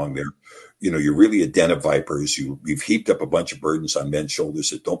Talmud is wrong there. You're really a den of vipers. You've heaped up a bunch of burdens on men's shoulders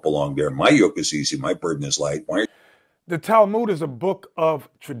that don't belong there. My yoke is easy. My burden is light. The Talmud is a book of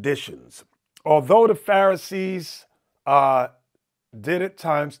traditions. Although the Pharisees did at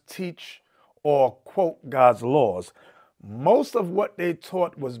times teach or quote God's laws, most of what they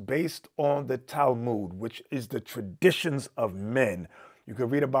taught was based on the Talmud, which is the traditions of men. You can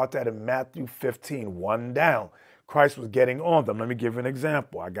read about that in Matthew 15, 1 down. Christ was getting on them. Let me give you an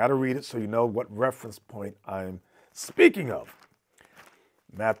example. I got to read it so you know what reference point I'm speaking of.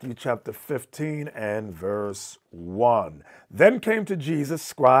 Matthew chapter 15 and verse 1. Then came to Jesus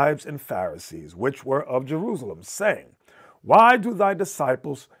scribes and Pharisees, which were of Jerusalem, saying, Why do thy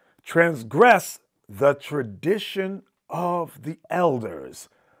disciples transgress the tradition of the elders?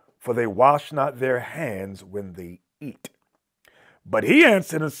 For they wash not their hands when they eat. But he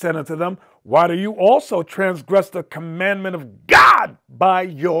answered and said unto them, Why do you also transgress the commandment of God by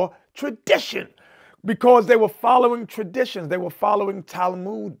your tradition? Because they were following traditions. They were following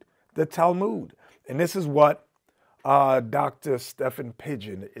Talmud, the Talmud. And this is what Dr. Stephen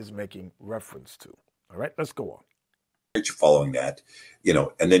Pigeon is making reference to. All right, let's go on. Following that,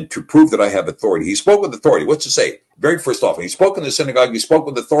 and then to prove that I have authority. He spoke with authority. What's it say? Very first off, he spoke in the synagogue, he spoke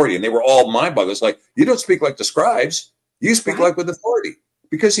with authority, and they were all mind-boggles. Like, you don't speak like the scribes. You speak like with authority,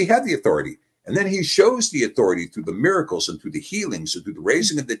 because he had the authority. And then he shows the authority through the miracles and through the healings and through the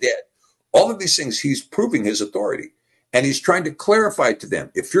raising of the dead. All of these things, he's proving his authority. And he's trying to clarify to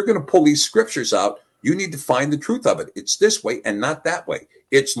them, if you're going to pull these scriptures out, you need to find the truth of it. It's this way and not that way.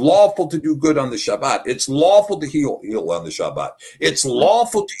 It's lawful to do good on the Shabbat. It's lawful to heal on the Shabbat. It's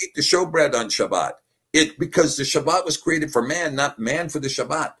lawful to eat the showbread on Shabbat. Because the Shabbat was created for man, not man for the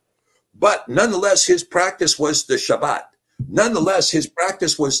Shabbat. But nonetheless, his practice was the Shabbat. Nonetheless, his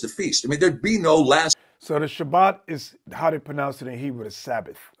practice was the feast. I mean, there'd be no last. So the Shabbat is how they pronounce it in Hebrew, the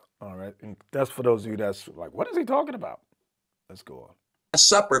Sabbath. All right. And that's for those of you that's like, what is he talking about? Let's go on.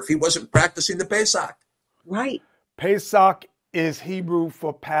 Supper if he wasn't practicing the Pesach. Right. Pesach is Hebrew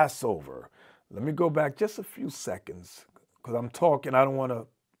for Passover. Let me go back just a few seconds because I'm talking. I don't want to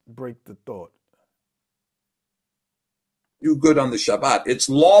break the thought. Do good on the Shabbat. It's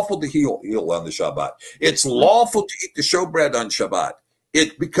lawful to heal on the Shabbat. It's lawful to eat the showbread on Shabbat.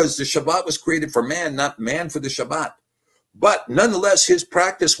 Because the Shabbat was created for man, not man for the Shabbat. But nonetheless, his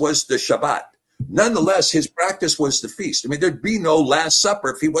practice was the Shabbat. Nonetheless, his practice was the feast. I mean, there'd be no Last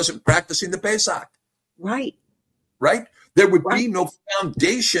Supper if he wasn't practicing the Pesach. Right. Right? There would be no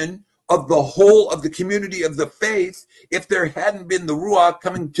foundation of the whole of the community of the faith if there hadn't been the Ruach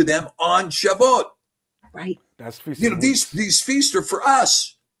coming to them on Shavuot. Right. That's feast. These feasts are for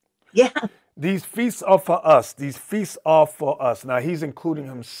us. Yeah. These feasts are for us. These feasts are for us. Now, he's including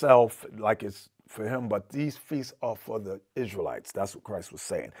himself like it's for him, but these feasts are for the Israelites. That's what Christ was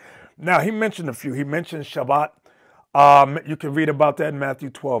saying. Now, he mentioned a few. He mentioned Shabbat. You can read about that in Matthew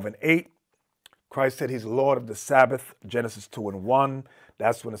 12 and 8. Christ said he's Lord of the Sabbath, Genesis 2 and 1.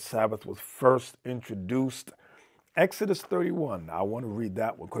 That's when the Sabbath was first introduced. Exodus 31. I want to read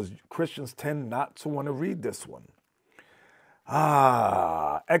that one because Christians tend not to want to read this one.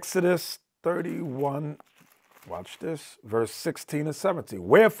 Exodus 31. Watch this, verse 16 and 17.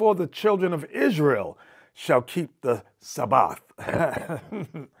 Wherefore the children of Israel shall keep the Sabbath,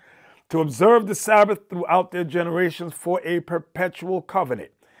 to observe the Sabbath throughout their generations for a perpetual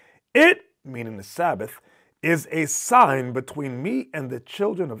covenant. It, meaning the Sabbath, is a sign between me and the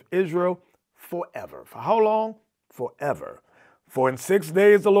children of Israel forever. For how long? Forever. For in 6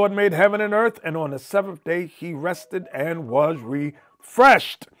 days the Lord made heaven and earth, and on the seventh day he rested and was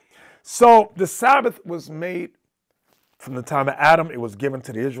refreshed. So the Sabbath was made from the time of Adam. It was given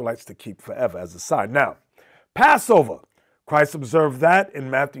to the Israelites to keep forever as a sign. Now, Passover. Christ observed that in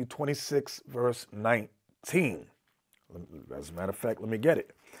Matthew 26, verse 19. As a matter of fact, let me get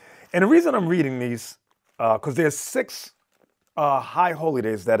it. And the reason I'm reading these, because there's 6 high holy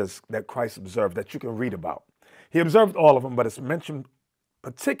days that Christ observed that you can read about. He observed all of them, but it's mentioned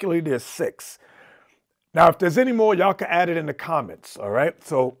particularly there's 6. Now, if there's any more, y'all can add it in the comments, all right?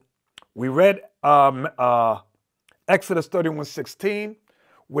 So we read Exodus 31:16,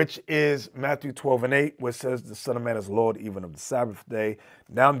 which is Matthew 12 and 8, where it says the Son of Man is Lord even of the Sabbath day.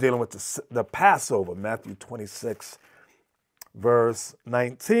 Now I'm dealing with the Passover, Matthew 26, verse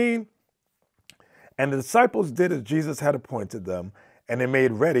 19. And the disciples did as Jesus had appointed them, and they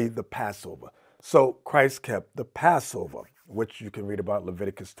made ready the Passover. So Christ kept the Passover, which you can read about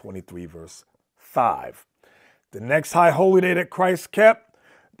Leviticus 23, verse 5. The next high holy day that Christ kept,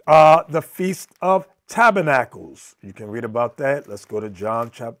 the Feast of Tabernacles. You can read about that. Let's go to John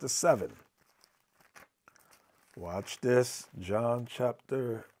chapter 7. Watch this. John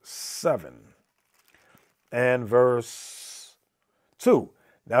chapter 7 and verse 2.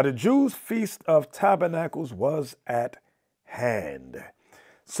 Now the Jews' Feast of Tabernacles was at hand.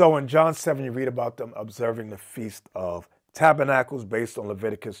 So in John 7, you read about them observing the Feast of Tabernacles based on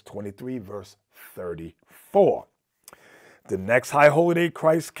Leviticus 23, verse 34. The next high holy day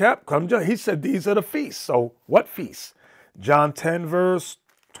Christ kept, he said these are the feasts. So what feasts? John 10, verse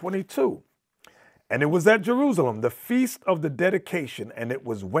 22. And it was at Jerusalem, the feast of the dedication, and it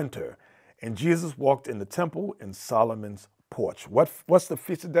was winter. And Jesus walked in the temple in Solomon's porch. What's the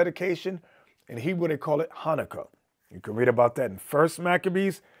feast of dedication? In Hebrew, they call it Hanukkah. You can read about that in 1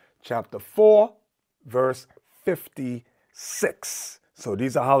 Maccabees, chapter 4, verse 56. So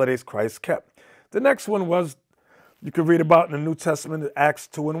these are holidays Christ kept. The next one was, you can read about in the New Testament, Acts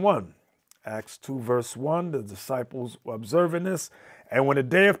 2 and 1. Acts 2, verse 1, the disciples were observing this. And when the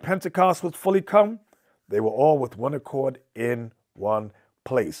day of Pentecost was fully come, they were all with one accord in one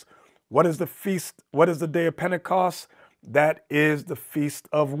place. What is the feast? What is the day of Pentecost? That is the Feast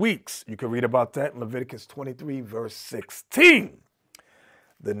of Weeks. You can read about that in Leviticus 23, verse 16.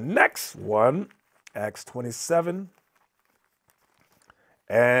 The next one, Acts 27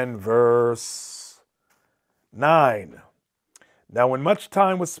 and verse 9. Now when much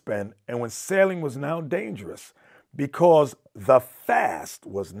time was spent, and when sailing was now dangerous, because the fast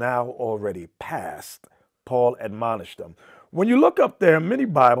was now already past, Paul admonished them. When you look up there in many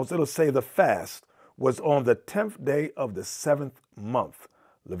Bibles, it'll say the fast was on the 10th day of the 7th month.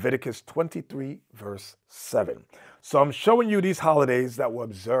 Leviticus 23, verse 7. So I'm showing you these holidays that were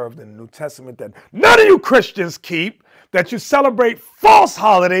observed in the New Testament that none of you Christians keep, that you celebrate false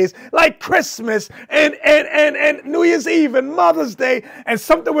holidays like Christmas and New Year's Eve and Mother's Day and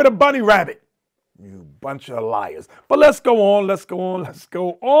something with a bunny rabbit. You bunch of liars. But let's go on, let's go on, let's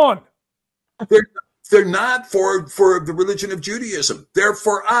go on. They're not for the religion of Judaism. They're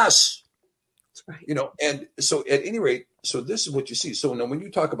for us. That's right. You know, and so at any rate, so this is what you see. So now when you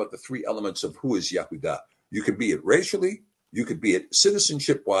talk about the three elements of who is Yahudah, you could be it racially, you could be it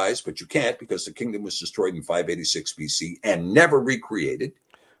citizenship-wise, but you can't because the kingdom was destroyed in 586 BC and never recreated.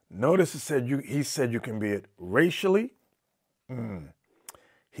 Notice he said you can be it racially.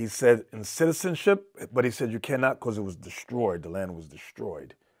 He said in citizenship, but he said you cannot because it was destroyed. The land was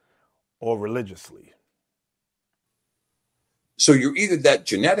destroyed. Or religiously. So you're either that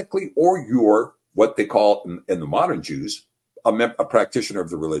genetically or you're what they call in the modern Jews, a practitioner of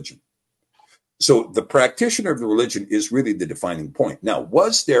the religion. So the practitioner of the religion is really the defining point. Now,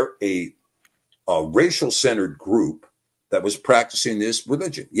 was there a racial-centered group that was practicing this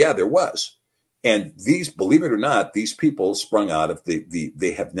religion? Yeah, there was. And these, believe it or not, these people sprung out of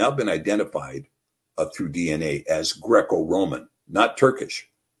they have now been identified through DNA as Greco-Roman, not Turkish,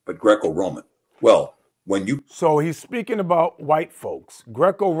 but Greco-Roman. Well, So he's speaking about white folks.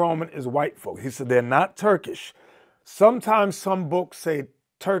 Greco-Roman is white folks. He said they're not Turkish. Sometimes some books say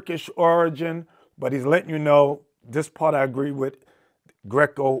Turkish origin, but he's letting you know this part I agree with.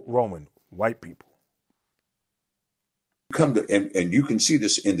 Greco-Roman, white people. Come to, and you can see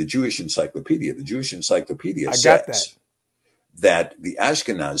this in the Jewish Encyclopedia. The Jewish Encyclopedia says that the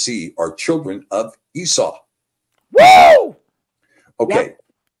Ashkenazi are children of Esau. Woo! Okay. Yep.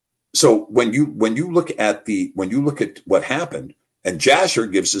 So when you look at what happened, and Jasher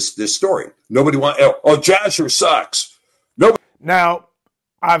gives us this story. Jasher sucks. Nobody. Now,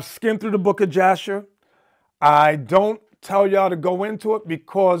 I've skimmed through the book of Jasher. I don't tell y'all to go into it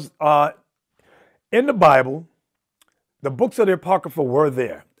because in the Bible, the books of the Apocrypha were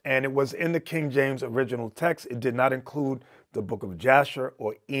there, and it was in the King James original text. It did not include the book of Jasher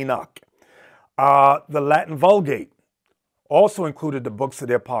or Enoch. The Latin Vulgate also included the books of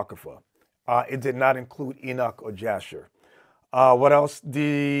the Apocrypha. It did not include Enoch or Jasher. What else?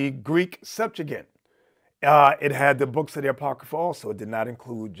 The Greek Septuagint. It had the books of the Apocrypha also. It did not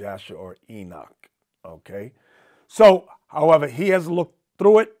include Jasher or Enoch. Okay? So, however, he has looked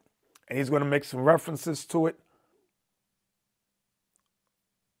through it, and he's going to make some references to it.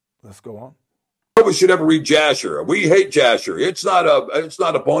 Let's go on. Nobody should ever read Jasher. We hate Jasher. It's not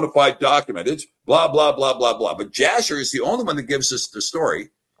a bona fide document. It's blah, blah, blah, blah, blah. But Jasher is the only one that gives us the story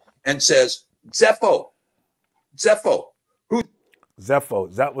and says, Zepho. Who?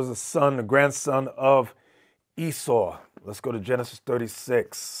 Zepho. That was the grandson of Esau. Let's go to Genesis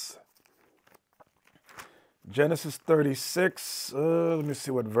 36. Genesis 36, let me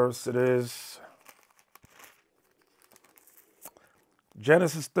see what verse it is.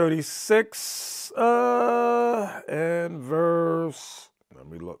 Genesis 36 and verse, let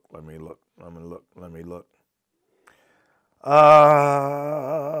me look.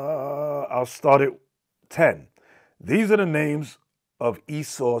 I'll start at 10. These are the names of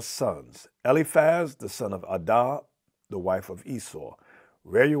Esau's sons. Eliphaz, the son of Adah, the wife of Esau.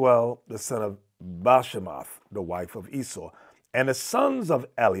 Reuel, the son of Bashemoth, the wife of Esau. And the sons of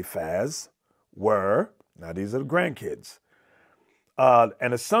Eliphaz were, now these are the grandkids,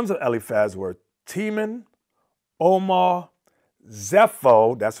 and the sons of Eliphaz were Teman, Omar,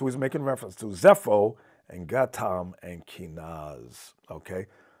 Zepho, that's who he's making reference to, Zepho, and Gatam, and Kenaz. Okay?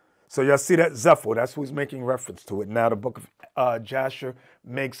 So y'all see that Zepho, that's who he's making reference to it. Now the book of Jasher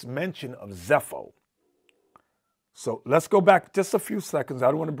makes mention of Zepho. So let's go back just a few seconds. I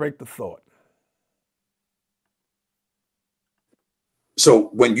don't want to break the thought.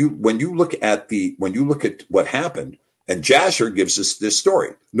 So when you look at what happened, and Jasher gives us this story.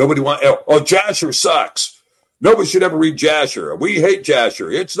 Oh, Jasher sucks. Nobody should ever read Jasher. We hate Jasher.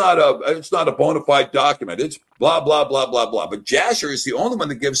 It's not a bona fide document. It's blah, blah, blah, blah, blah. But Jasher is the only one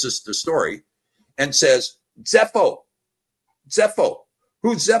that gives us the story and says, Zepho.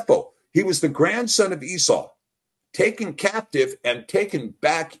 Who's Zepho? He was the grandson of Esau, taken captive and taken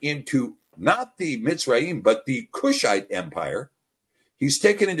back into not the Mitzrayim, but the Cushite Empire. He's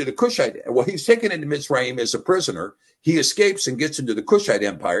taken into the Cushite. Well, he's taken into Mitzrayim as a prisoner. He escapes and gets into the Cushite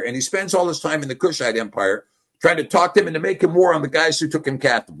Empire, and he spends all his time in the Cushite Empire trying to talk them into making war on the guys who took him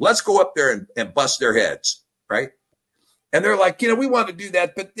captive. Let's go up there and bust their heads, right? And they're like, we want to do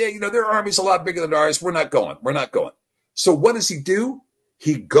that, but their army's a lot bigger than ours. We're not going. So what does he do?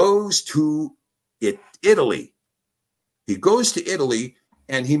 He goes to Italy. He goes to Italy,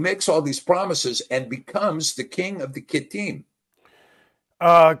 and he makes all these promises and becomes the king of the Kittim.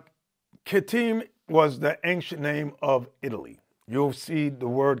 Kittim was the ancient name of Italy. You'll see the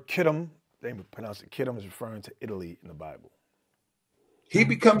word Kittim, they pronounce it Kittim, is referring to Italy in the Bible. He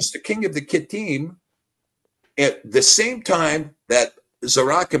becomes the king of the Kittim at the same time that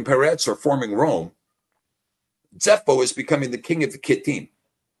Zerach and Peretz are forming Rome. Zepho is becoming the king of the Kittim.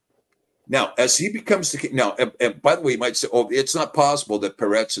 Now, as he becomes the king, and by the way, you might say, oh, it's not possible that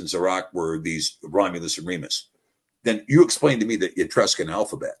Peretz and Zerach were these Romulus and Remus. Then you explain to me the Etruscan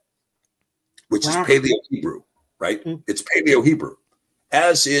alphabet, which is Paleo-Hebrew, right? Mm-hmm. It's Paleo-Hebrew,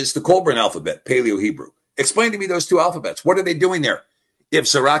 as is the Colburn alphabet, Paleo-Hebrew. Explain to me those two alphabets. What are they doing there if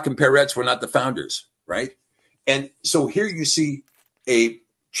Zerach and Peretz were not the founders, right? And so here you see a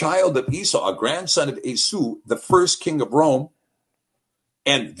child of Esau, a grandson of Esau, the first king of Rome,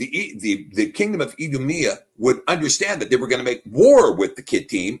 and the kingdom of Idumea would understand that they were going to make war with the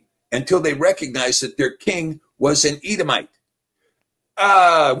Kittim until they recognized that their king was an Edomite.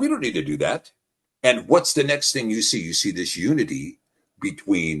 We don't need to do that. And what's the next thing you see? You see this unity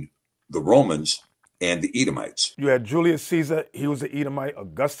between the Romans and the Edomites. You had Julius Caesar, he was an Edomite.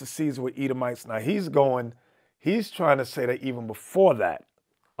 Augustus Caesar were Edomites. Now he's trying to say that even before that,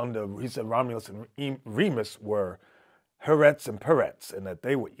 he said Romulus and Remus were Heretz and Peretz, and that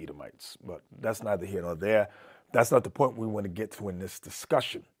they were Edomites. But that's neither here nor there. That's not the point we want to get to in this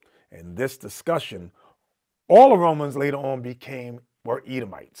discussion. In this discussion, all the Romans later on were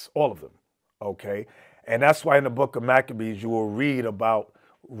Edomites, all of them, okay? And that's why in the book of Maccabees, you will read about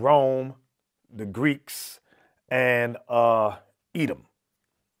Rome, the Greeks, and Edom.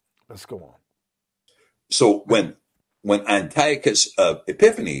 Let's go on. So when Antiochus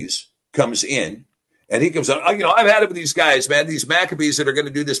Epiphanes comes in, and he comes on, I've had it with these guys, man, these Maccabees that are going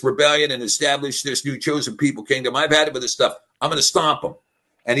to do this rebellion and establish this new chosen people kingdom. I've had it with this stuff. I'm going to stomp them.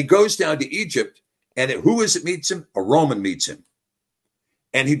 And he goes down to Egypt, and who is it meets him? A Roman meets him.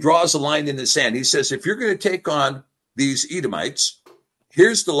 And he draws a line in the sand. He says, if you're going to take on these Edomites,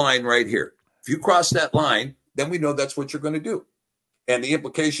 here's the line right here. If you cross that line, then we know that's what you're going to do. And the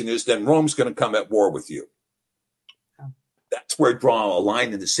implication is then Rome's going to come at war with you. That's where draw a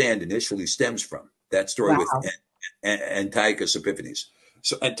line in the sand initially stems from. That story with Antiochus Epiphanes.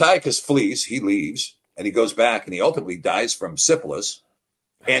 So Antiochus flees, he leaves, and he goes back, and he ultimately dies from syphilis,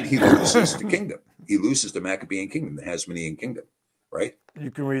 and he loses the kingdom. He loses the Maccabean kingdom, the Hasmonean kingdom, right?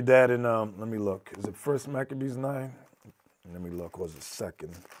 You can read that in, let me look. Is it First Maccabees 9? Let me look. Or was it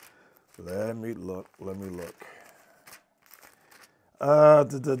second? Let me look.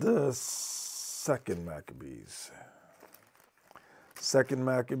 Second Maccabees. Second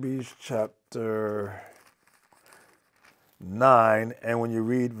Maccabees chapter 9, and when you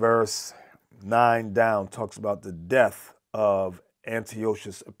read verse 9 down, talks about the death of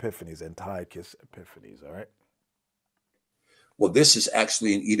Antiochus Epiphanes, Antiochus Epiphanes, all right? Well, this is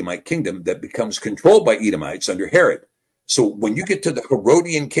actually an Edomite kingdom that becomes controlled by Edomites under Herod. So when you get to the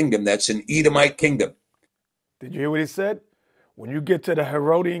Herodian kingdom, that's an Edomite kingdom. Did you hear what he said? When you get to the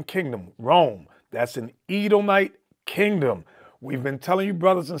Herodian kingdom, Rome, that's an Edomite kingdom. We've been telling you,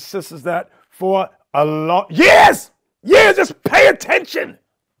 brothers and sisters, that for a long years. Just pay attention.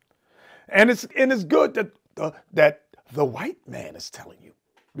 And it's good that the white man is telling you,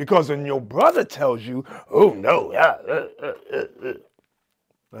 because when your brother tells you, oh no,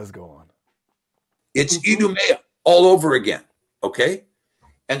 let's go on. It's Idumea all over again, okay?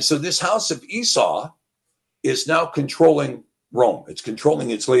 And so this house of Esau is now controlling Rome. It's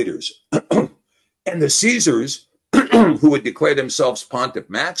controlling its leaders. And the Caesars, who would declare themselves Pontiff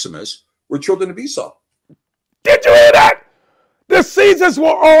Maximus, were children of Esau. Did you hear that? The Caesars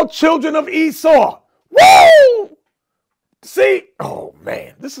were all children of Esau. Woo! See? Oh,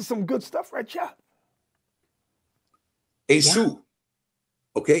 man. This is some good stuff right here. Esau.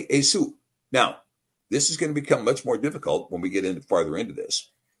 Okay, Esau. Now, this is going to become much more difficult when we get farther into this.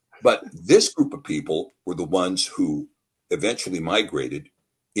 But this group of people were the ones who eventually migrated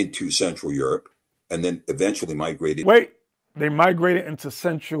into Central Europe and then eventually migrated. Wait, they migrated into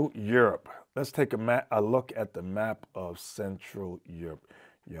Central Europe. Let's take a look at the map of Central Europe.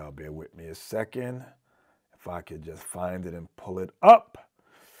 Y'all bear with me a second. If I could just find it and pull it up.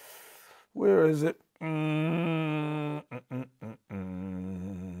 Where is it? Bear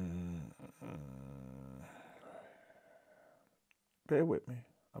with me.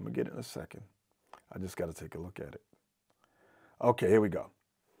 I'm going to get it in a second. I just got to take a look at it. Okay, here we go.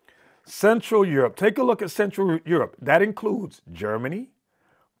 Central Europe. Take a look at Central Europe. That includes Germany,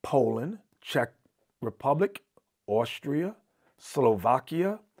 Poland, Czech Republic, Austria,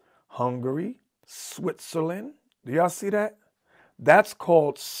 Slovakia, Hungary, Switzerland. Do y'all see that? That's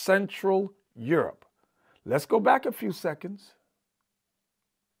called Central Europe. Let's go back a few seconds.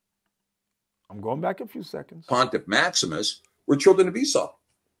 I'm going back a few seconds. Pontiff Maximus were children of Esau.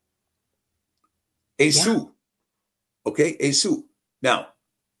 Esau. Okay, Esau. Now,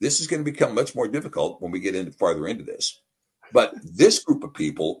 this is going to become much more difficult when we get farther into this. But this group of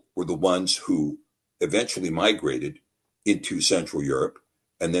people were the ones who eventually migrated into Central Europe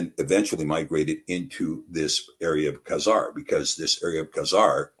and then eventually migrated into this area of Khazar, because this area of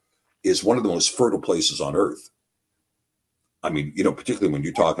Khazar is one of the most fertile places on earth. I mean, you know, particularly when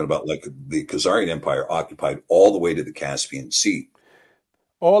you're talking about like the Khazarian Empire occupied all the way to the Caspian Sea.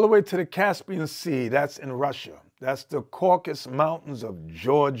 All the way to the Caspian Sea. That's in Russia. That's the Caucasus Mountains of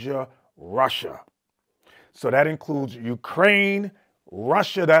Georgia, Russia. So that includes Ukraine,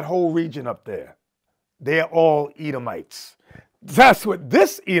 Russia, that whole region up there. They're all Edomites. That's what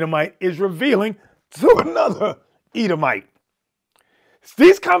this Edomite is revealing to another Edomite.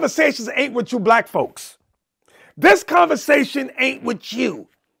 These conversations ain't with you black folks. This conversation ain't with you.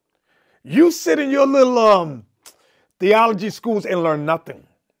 You sit in your little theology schools and learn nothing.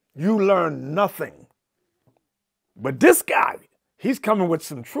 You learn nothing. But this guy, he's coming with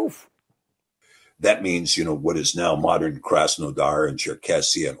some truth. That means, you know, what is now modern Krasnodar and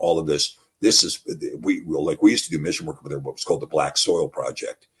Cherkessia and all of this. This is, we used to do mission work over there, what was called the Black Soil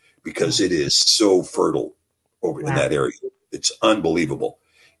Project, because it is so fertile over in that area. It's unbelievable.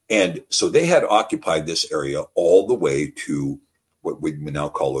 And so they had occupied this area all the way to what we now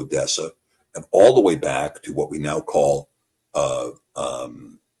call Odessa, and all the way back to what we now call, well,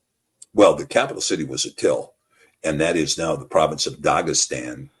 the capital city was Atil, and that is now the province of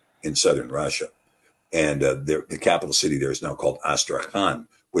Dagestan in southern Russia. And the capital city there is now called Astrakhan,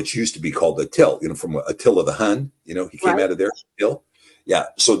 which used to be called Atil, you know, from Attila the Hun, you know, he came out of there, Atil. Yeah,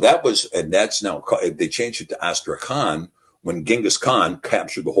 so that was, and that's now, they changed it to Astrakhan when Genghis Khan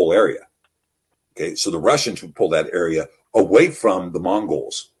captured the whole area. Okay, so the Russians would pull that area away from the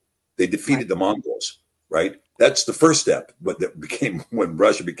Mongols. They defeated the Mongols, right? That's the first step, but that became when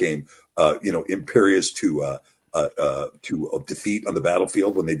Russia became, you know, imperious to defeat on the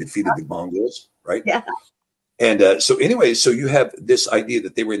battlefield when they defeated the Mongols, right? Yeah. And so anyway, so you have this idea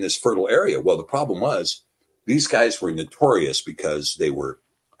that they were in this fertile area. Well, the problem was these guys were notorious because they were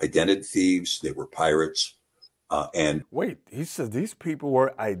identity thieves, they were pirates, and wait, he says these people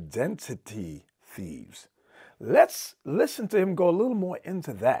were identity thieves. Let's listen to him go a little more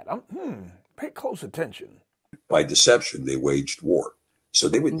into that. Pay close attention. By deception, they waged war. So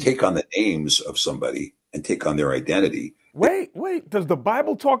they would take on the names of somebody and take on their identity. Wait, does the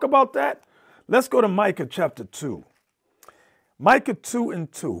Bible talk about that? Let's go to Micah chapter 2. Micah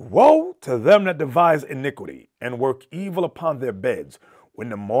 2:2. Woe to them that devise iniquity and work evil upon their beds. When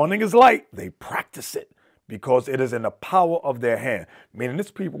the morning is light, they practice it. because it is in the power of their hand. Meaning this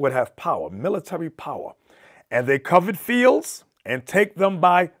people would have power, military power. And they covered fields and take them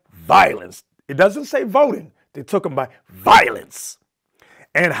by violence. It doesn't say voting. They took them by violence.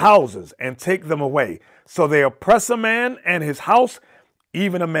 And houses and take them away. So they oppress a man and his house,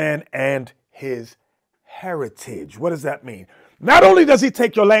 even a man and his heritage. What does that mean? Not only does he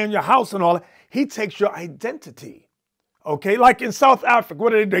take your land, your house and all that, he takes your identity. Okay, like in South Africa,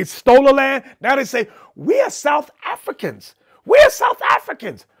 what did they stole the land? Now they say, we are South Africans. We are South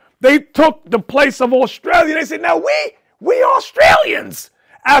Africans. They took the place of Australia. They said, now we Australians.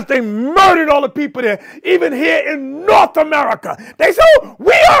 As they murdered all the people there, even here in North America. They said, oh,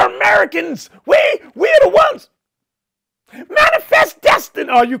 we are Americans. We are the ones. Manifest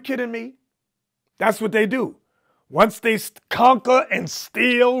destiny. Are you kidding me? That's what they do. Once they conquer and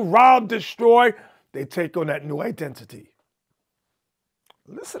steal, rob, destroy, they take on that new identity.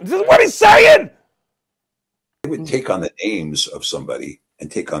 Listen, this is what he's saying. They would take on the names of somebody and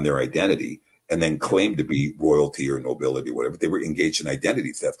take on their identity and then claim to be royalty or nobility, whatever. They were engaged in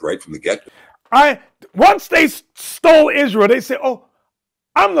identity theft right from the get-go. Once they stole Israel, they said, oh,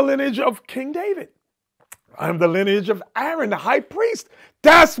 I'm the lineage of King David. I'm the lineage of Aaron, the high priest.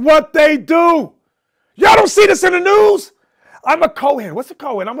 That's what they do. Y'all don't see this in the news? I'm a Kohen. What's a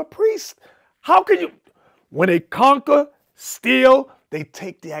Kohen? I'm a priest. How can you? When they conquer, steal, they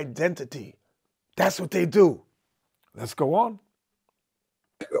take the identity. That's what they do. Let's go on.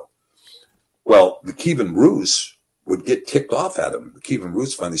 Well, the Kievan Rus would get ticked off at him. The Kievan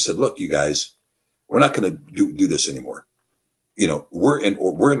Rus finally said, look, you guys, we're not going to do this anymore. You know, we're an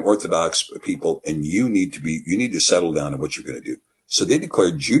Orthodox people, and you need to settle down on what you're going to do. So they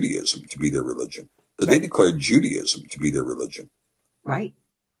declared Judaism to be their religion. Right.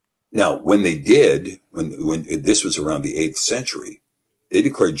 Now, when they did, when this was around the 8th century, they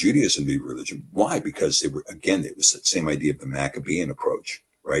declared Judaism to be religion. Why? Because they were, again, it was that same idea of the Maccabean approach,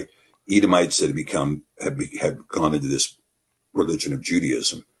 right? Edomites that had gone into this religion of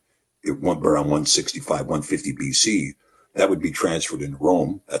Judaism. It went around 165, 150 BC. That would be transferred in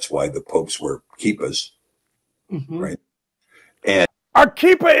Rome. That's why the popes were kippas, right? And a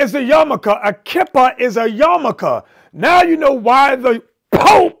kippah is a yarmulke. A kippah is a yarmulke. Now you know why the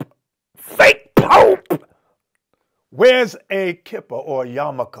Pope, fake Pope, wears a kippah or a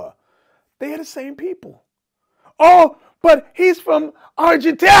yarmulke. They are the same people. Oh, but he's from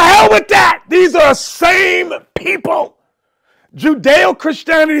Argentina. Hell with that. These are the same people.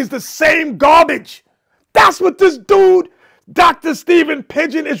 Judeo-Christianity is the same garbage. That's what this dude, Dr. Stephen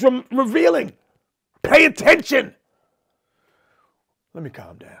Pigeon, is revealing. Pay attention. Let me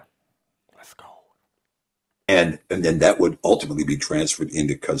calm down. Let's go. And then that would ultimately be transferred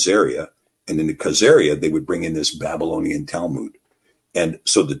into Khazaria. And in the Khazaria, they would bring in this Babylonian Talmud. And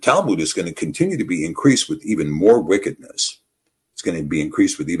so the Talmud is going to continue to be increased with even more wickedness. It's going to be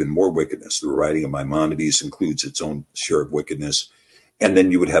increased with even more wickedness. The writing of Maimonides includes its own share of wickedness. And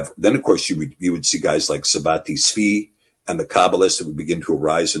then of course, you would see guys like Sabati Tzvi and the Kabbalists that would begin to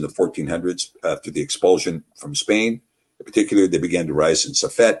arise in the 1400s after the expulsion from Spain. In particular, they began to rise in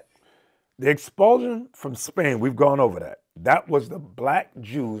Safed. The expulsion from Spain, we've gone over that. That was the black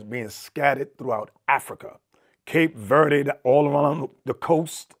Jews being scattered throughout Africa. Cape Verde, all around the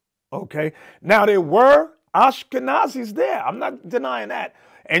coast, okay? Now, there were Ashkenazis there. I'm not denying that.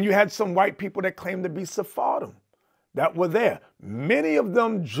 And you had some white people that claimed to be Sephardim that were there. Many of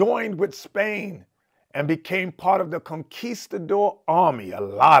them joined with Spain and became part of the conquistador army, a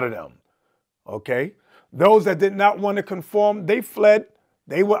lot of them, okay? Those that did not want to conform, they fled.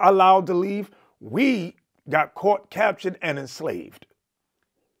 They were allowed to leave. We got caught, captured, and enslaved.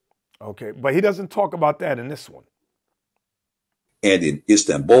 Okay, but he doesn't talk about that in this one. And in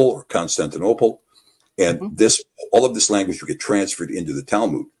Istanbul or Constantinople, and all of this language would get transferred into the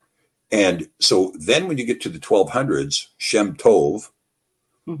Talmud. And so then when you get to the 1200s, Shem Tov,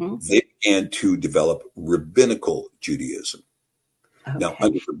 they began to develop rabbinical Judaism. Okay. Now,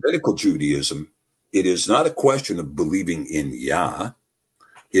 under rabbinical Judaism, it is not a question of believing in Yah.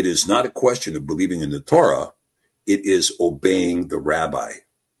 It is not a question of believing in the Torah. It is obeying the rabbi.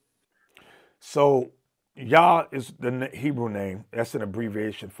 So Yah is the Hebrew name. That's an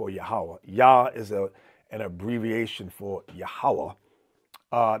abbreviation for Yahweh. Yah is an abbreviation for Yahweh.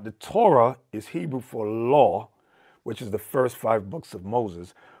 The Torah is Hebrew for law, which is the first 5 books of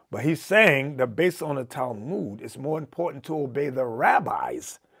Moses. But he's saying that based on the Talmud, it's more important to obey the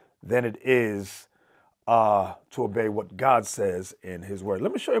rabbis than it is to obey what God says in his word.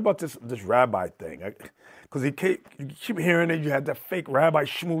 Let me show you about this rabbi thing. Because you keep hearing it. You had that fake rabbi,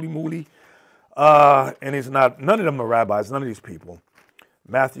 Shmooly Mooly. And he's not, none of them are rabbis, none of these people.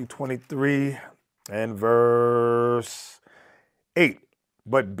 Matthew 23, And verse 8.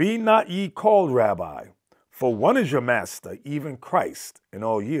 But be not ye called rabbi, for one is your master, even Christ, and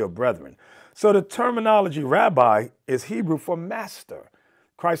all ye are brethren. So the terminology rabbi is Hebrew for master.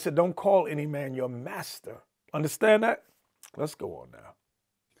 Christ said, don't call any man your master. Understand that? Let's go on now.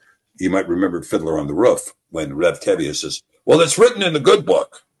 You might remember Fiddler on the Roof when Rev Tevye says, well, it's written in the good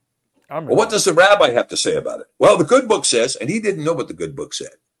book. Well, what does the rabbi have to say about it? Well, the good book says, and he didn't know what the good book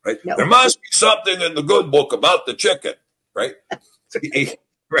said, right? No. There must be something in the good book about the chicken, right?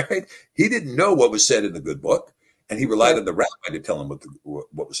 Right? He didn't know what was said in the good book, and he relied on the rabbi to tell him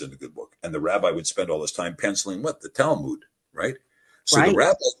what was in the good book. And the rabbi would spend all his time penciling what? The Talmud, right? So the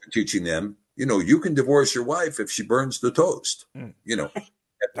rabbis were teaching them, you know, you can divorce your wife if she burns the toast. You know,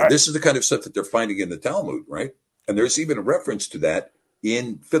 this is the kind of stuff that they're finding in the Talmud, right? And there's even a reference to that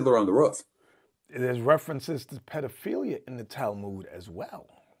in Fiddler on the Roof. There's references to pedophilia in the Talmud as well,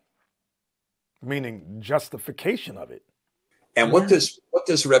 meaning justification of it. And what does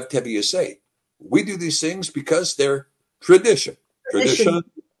Rev Tevye say? We do these things because they're tradition,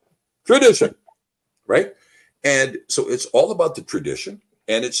 right? And so it's all about the tradition,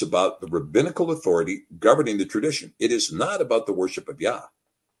 and it's about the rabbinical authority governing the tradition. It is not about the worship of Yah.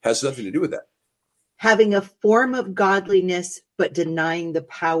 Has nothing to do with that. Having a form of godliness, but denying the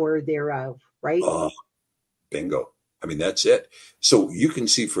power thereof, right? Bingo. I mean, that's it. So you can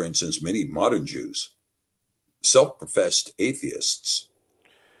see, for instance, many modern Jews, self-professed atheists.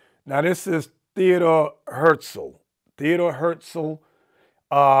 Now, this is Theodor Herzl. Theodor Herzl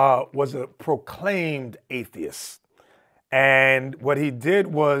was a proclaimed atheist. And what he did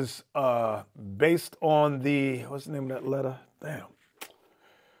was based on the, what's the name of that letter? Damn.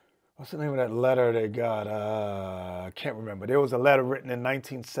 What's the name of that letter they got? I can't remember. There was a letter written in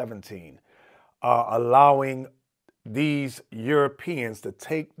 1917 allowing these Europeans to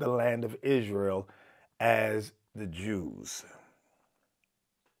take the land of Israel as the Jews.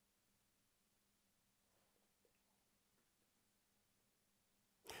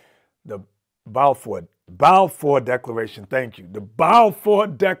 The Balfour Declaration, thank you. The Balfour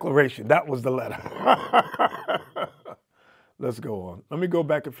Declaration, that was the letter. Let's go on. Let me go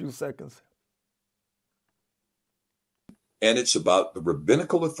back a few seconds. And it's about the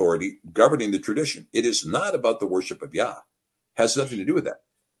rabbinical authority governing the tradition. It is not about the worship of Yah. Has nothing to do with that.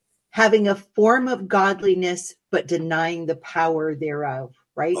 Having a form of godliness, but denying the power thereof,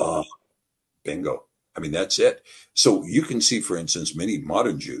 right? Bingo. I mean, that's it. So you can see, for instance, many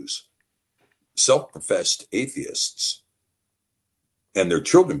modern Jews, self-professed atheists, and their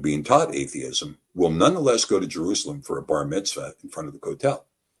children being taught atheism, will nonetheless go to Jerusalem for a bar mitzvah in front of the kotel.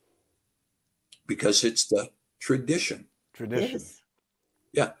 Because it's the tradition. Tradition. Yes.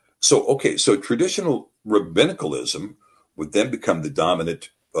 Yeah. So, okay. So traditional rabbinicalism would then become the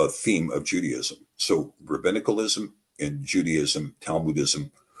dominant theme of Judaism. So rabbinicalism and Judaism,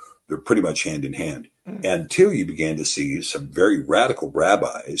 Talmudism, they're pretty much hand in hand. Until you began to see some very radical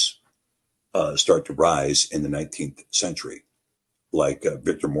rabbis start to rise in the 19th century, like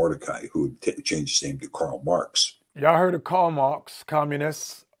Victor Mordecai, who changed his name to Karl Marx. Y'all heard of Karl Marx,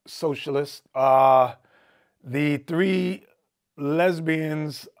 communist, socialist. The three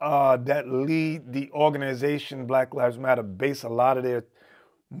lesbians that lead the organization Black Lives Matter base a lot of their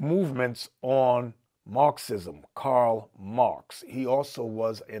movements on Marxism. Karl Marx. He also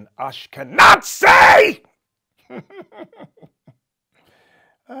was an Ashkenazi!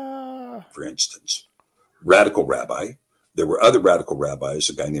 For instance, radical rabbi. There were other radical rabbis,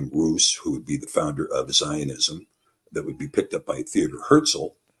 a guy named Rus, who would be the founder of Zionism, that would be picked up by Theodor Herzl.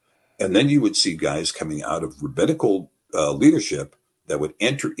 And then you would see guys coming out of rabbinical leadership that would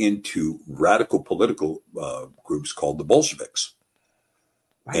enter into radical political groups called the Bolsheviks.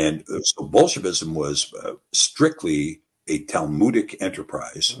 And so Bolshevism was strictly a Talmudic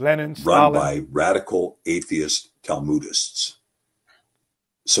enterprise run by radical atheist Talmudists.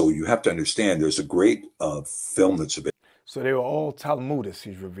 So you have to understand there's a great film that's available. So they were all Talmudists,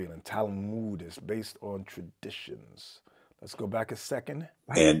 he's revealing. Talmudists based on traditions. Let's go back a second.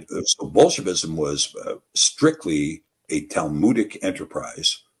 And so Bolshevism was strictly a Talmudic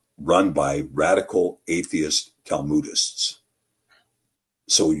enterprise run by radical atheist Talmudists.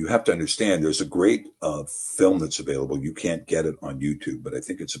 So you have to understand there's a great film that's available. You can't get it on YouTube, but I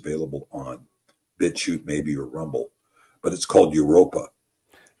think it's available on BitChute maybe or Rumble. But it's called Europa.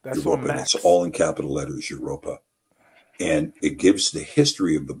 That's Europa, and it's all in capital letters, Europa. And it gives the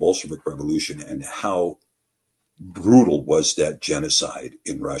history of the Bolshevik Revolution and how brutal was that genocide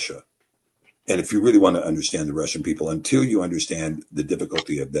in Russia. And if you really want to understand the Russian people, until you understand the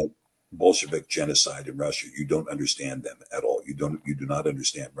difficulty of that Bolshevik genocide in Russia, you don't understand them at all. all. You do not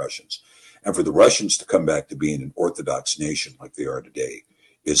understand Russians. And for the Russians to come back to being an Orthodox nation like they are today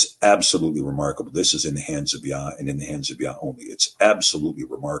is absolutely remarkable. This is in the hands of Yah and in the hands of Yah only. It's absolutely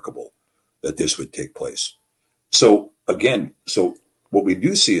remarkable that this would take place. So again, so what we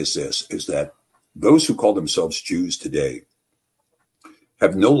do see is this, is that those who call themselves Jews today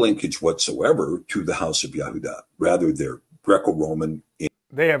have no linkage whatsoever to the house of Yehudah. Rather, they're Greco-Roman.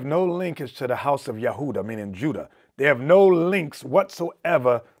 They have no linkage to the house of Yehudah, meaning Judah. They have no links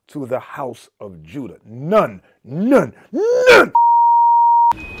whatsoever to the house of Judah. None, none, none.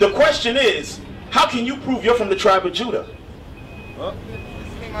 The question is, how can you prove you're from the tribe of Judah?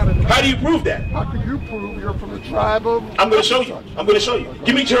 How do you prove that? How can you prove you're from the tribe of... I'm going to show you. I'm going to show you.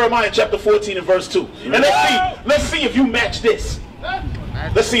 Give me Jeremiah chapter 14 and verse 2. And let's see if you match this.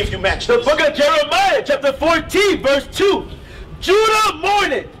 Let's see if you match The this. book of Jeremiah chapter 14 verse 2. Judah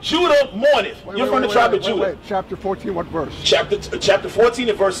mourneth. Judah mourneth. You're from the tribe of Judah. Wait. Chapter 14, what verse? Chapter 14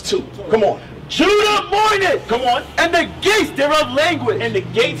 and verse 2. Come on. Judah mourneth. Come on. And the gates thereof languish. And the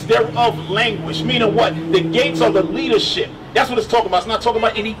gates thereof languish. Meaning what? The gates are the leadership. That's what it's talking about. It's not talking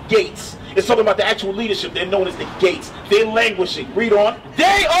about any gates. It's talking about the actual leadership. They're known as the gates. They're languishing. Read on.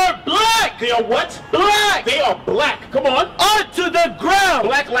 They are black. They are what? Black. They are black. Come on. Unto the ground.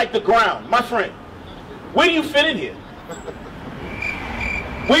 Black like the ground. My friend, where do you fit in here?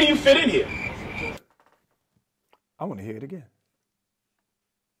 Where do you fit in here? I want to hear it again.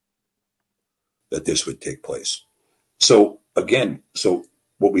 That this would take place. So again, so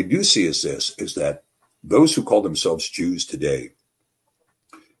what we do see is this, is that those who call themselves Jews today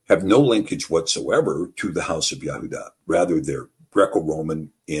have no linkage whatsoever to the house of Yehudah. Rather, they're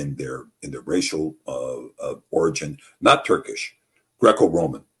Greco-Roman in their racial origin, not Turkish,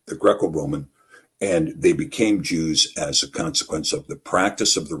 Greco-Roman. They're Greco-Roman, and they became Jews as a consequence of the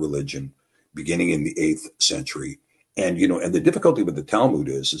practice of the religion beginning in the 8th century. And, you know, and the difficulty with the Talmud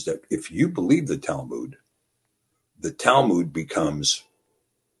is that if you believe the Talmud becomes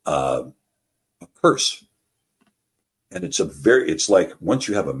a curse. And it's like once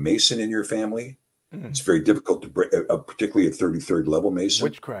you have a Mason in your family, it's very difficult to break, particularly a 33rd level Mason.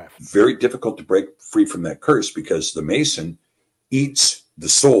 Witchcraft. Very difficult to break free from that curse because the Mason eats the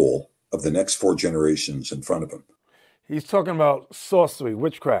soul of the next 4 generations in front of him. He's talking about sorcery,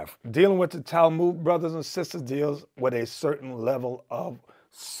 witchcraft. Dealing with the Talmud, brothers and sisters, deals with a certain level of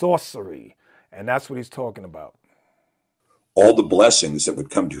sorcery. And that's what he's talking about. All the blessings that would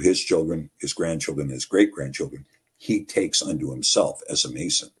come to his children, his grandchildren, his great-grandchildren, he takes unto himself as a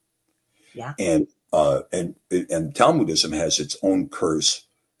Mason. Yeah. And Talmudism has its own curse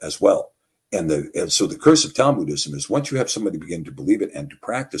as well. And so the curse of Talmudism is once you have somebody begin to believe it and to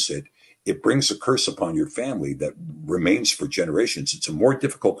practice it, it brings a curse upon your family that remains for generations. It's a more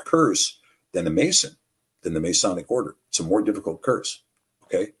difficult curse than a Mason, than the Masonic order. It's a more difficult curse.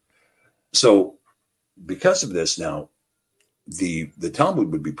 Okay. So because of this now, the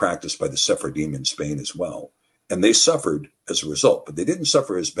Talmud would be practiced by the Sephardim in Spain as well. And they suffered as a result, but they didn't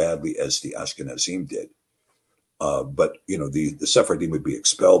suffer as badly as the Ashkenazim did. But, you know, the Sephardim would be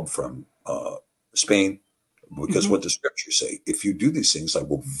expelled from Spain because what the scriptures say, if you do these things, I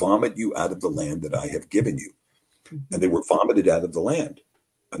will vomit you out of the land that I have given you. And they were vomited out of the land.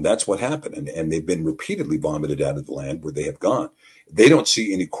 And that's what happened. And they've been repeatedly vomited out of the land where they have gone. They don't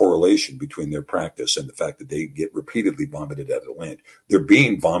see any correlation between their practice and the fact that they get repeatedly vomited out of the land. They're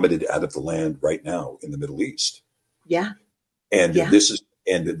being vomited out of the land right now in the Middle East. Yeah. And this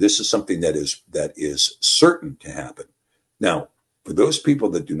is something that is certain to happen. Now, for those people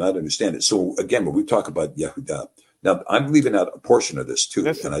that do not understand it, so again, when we talk about Yehudah, now I'm leaving out a portion of this too,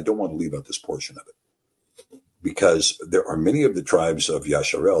 and I don't want to leave out this portion of it, because there are many of the tribes of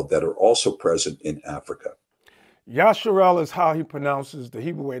Yasharel that are also present in Africa. Yasharel is how he pronounces, the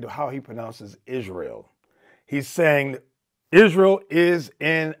Hebrew way to how he pronounces Israel. He's saying Israel is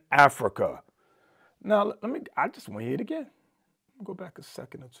in Africa. Now, I just want to hear it again. Go back a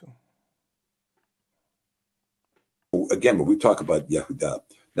second or two. Again, when we talk about Yehudah,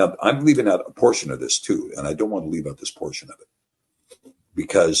 now I'm leaving out a portion of this too, and I don't want to leave out this portion of it,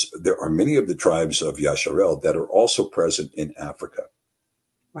 because there are many of the tribes of Yasharel that are also present in Africa.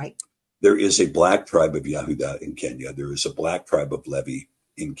 Right. There is a black tribe of Yehudah in Kenya. There is a black tribe of Levi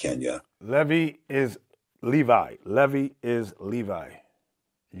in Kenya. Levi is Levi. Levi is Levi.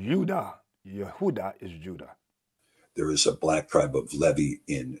 Yehudah is Judah. There is a black tribe of Levi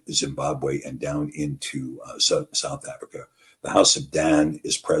in Zimbabwe and down into South Africa. The house of Dan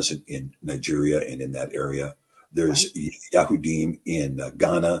is present in Nigeria and in that area. There's Yahudim in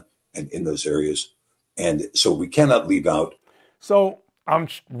Ghana and in those areas. And so we cannot leave out. So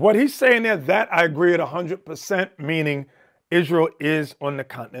what he's saying there, that I agree at 100%, meaning Israel is on the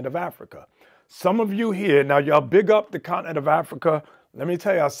continent of Africa. Some of you here, now y'all big up the continent of Africa. Let me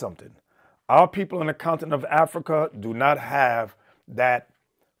tell y'all something. Our people on the continent of Africa do not have that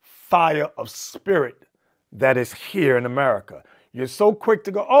fire of spirit that is here in America. You're so quick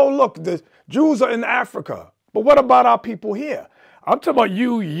to go, oh, look, the Jews are in Africa. But what about our people here? I'm talking about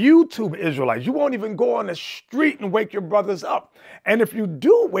you YouTube Israelites. You won't even go on the street and wake your brothers up. And if you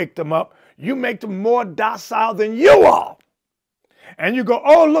do wake them up, you make them more docile than you are. And you go,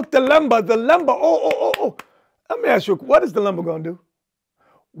 oh, look, the lumber, oh. Let me ask you, what is the lumber going to do?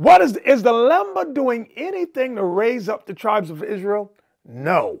 Is the lumber doing anything to raise up the tribes of Israel?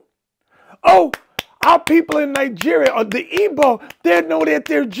 No. Oh, our people in Nigeria, or the Igbo, they know that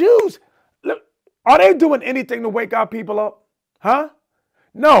they're Jews. Look, are they doing anything to wake our people up? Huh?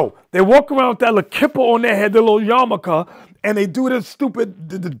 No. They walk around with that little kippa on their head, their little yarmulke, and they do this stupid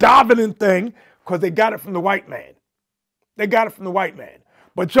the davening thing because they got it from the white man. They got it from the white man.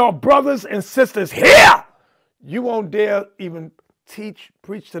 But y'all brothers and sisters here, you won't dare even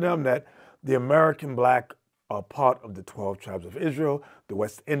preach to them that the American black are part of the 12 tribes of Israel, the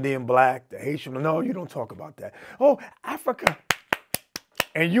West Indian black, the Haitian. No, you don't talk about that. Oh, Africa.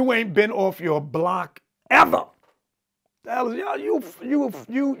 And you ain't been off your block ever. The hell is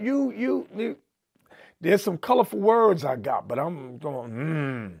you. There's some colorful words I got, but I'm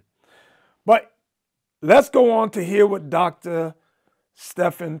going, But let's go on to hear what Dr.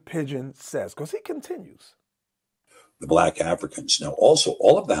 Stephen Pidgeon says, because he continues. The black Africans. Now, also,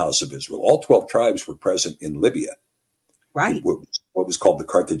 all of the House of Israel, all 12 tribes were present in Libya. Right. What was called the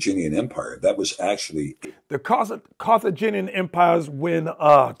Carthaginian Empire. That was actually... The Carthaginian Empires when,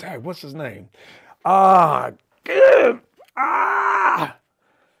 what's his name?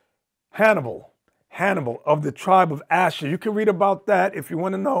 Hannibal of the tribe of Asher. You can read about that if you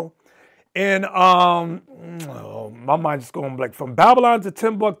want to know. And my mind's just going blank. From Babylon to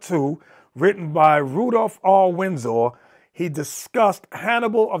Timbuktu, written by Rudolph R. Windsor, he discussed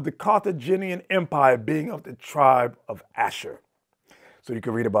Hannibal of the Carthaginian Empire being of the tribe of Asher. So you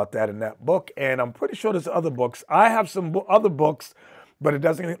can read about that in that book. And I'm pretty sure there's other books. I have some other books, but it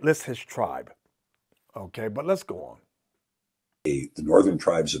doesn't list his tribe. Okay, but let's go on. The northern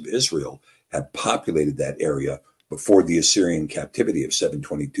tribes of Israel had populated that area before the Assyrian captivity of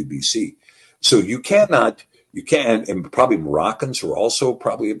 722 BC. So you can, and probably Moroccans were also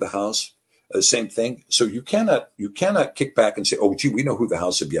probably of the house. Same thing. So you cannot kick back and say, oh, gee, we know who the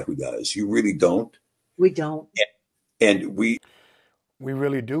house of Yehudah is. You really don't. We don't. And we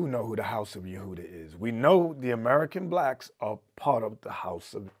really do know who the house of Yehudah is. We know the American blacks are part of the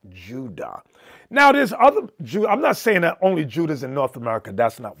house of Judah. Now, there's other Jews. I'm not saying that only Judah's in North America.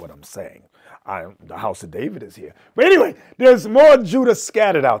 That's not what I'm saying. The house of David is here. But anyway, there's more Judah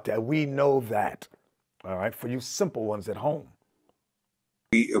scattered out there. We know that. All right, for you simple ones at home.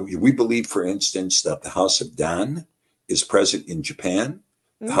 We believe, for instance, that the house of Dan is present in Japan.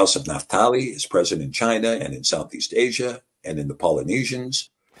 The house of Naphtali is present in China and in Southeast Asia and in the Polynesians.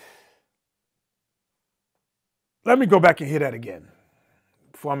 Let me go back and hear that again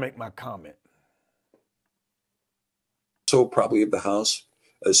before I make my comment. So probably of the house,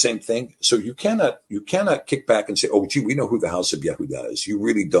 same thing. So you cannot kick back and say, oh, gee, we know who the house of Yehudah is. You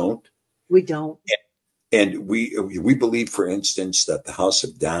really don't. We don't. And we believe, for instance, that the house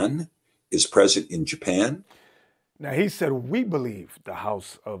of Dan is present in Japan. Now, he said, we believe the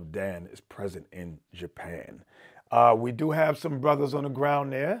house of Dan is present in Japan. We do have some brothers on the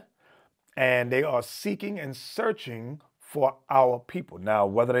ground there, and they are seeking and searching for our people. Now,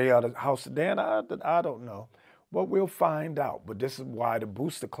 whether they are the house of Dan, I don't know, but we'll find out. But this is why the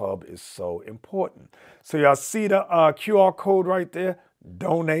Booster Club is so important. So y'all see the QR code right there?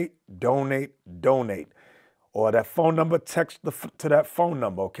 Donate, donate, donate. Or that phone number, text to that phone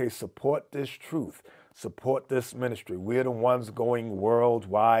number, okay? Support this truth. Support this ministry. We're the ones going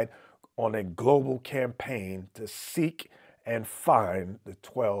worldwide on a global campaign to seek and find the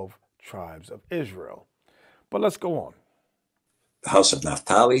 12 tribes of Israel. But let's go on. The house of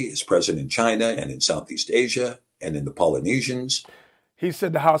Naphtali is present in China and in Southeast Asia and in the Polynesians. He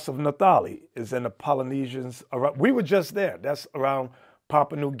said the house of Naphtali is in the Polynesians. We were just there. That's around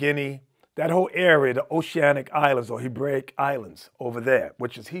Papua New Guinea, that whole area, the Oceanic Islands or Hebraic Islands over there,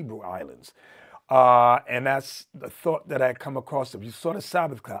 which is Hebrew Islands. And that's the thought that I come across. If you saw the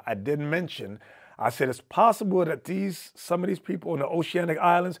Sabbath class, I didn't mention, I said it's possible that some of these people in the Oceanic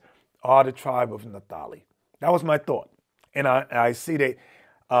Islands are the tribe of Naphtali. That was my thought. And I see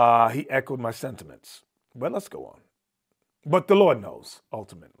that he echoed my sentiments. But let's go on. But the Lord knows,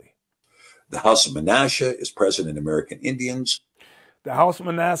 ultimately. The house of Manasseh is present in American Indians. The house of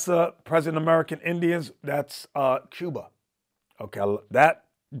Manasseh, present in American Indians, that's Cuba. Okay, that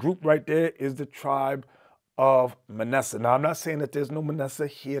group right there is the tribe of Manasseh. Now, I'm not saying that there's no Manasseh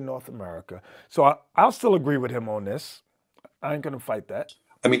here in North America. So I'll still agree with him on this. I ain't going to fight that.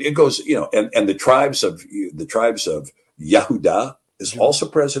 I mean, it goes, and the tribes of Yehudah is also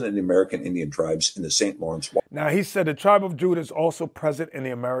present in the American Indian tribes in the St. Lawrence. Now, he said the tribe of Judah is also present in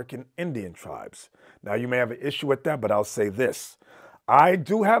the American Indian tribes. Now, you may have an issue with that, but I'll say this. I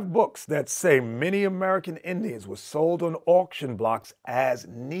do have books that say many American Indians were sold on auction blocks as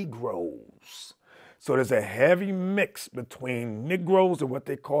Negroes. So there's a heavy mix between Negroes and what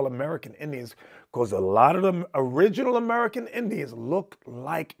they call American Indians, because a lot of the original American Indians looked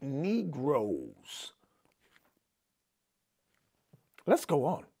like Negroes. Let's go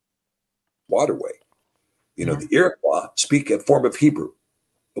on. Waterway. The Iroquois speak a form of Hebrew.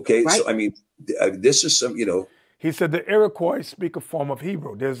 Okay, right. So I mean, this is some, He said the Iroquois speak a form of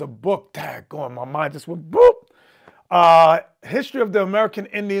Hebrew. There's a book, daggone, my mind just went boop. History of the American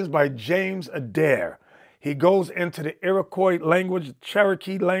Indians by James Adair. He goes into the Iroquois language, the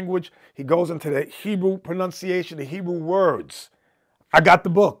Cherokee language. He goes into the Hebrew pronunciation, the Hebrew words. I got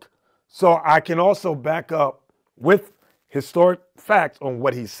the book. So I can also back up with historic facts on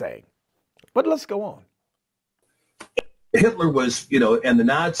what he's saying. But let's go on. Hitler was, and the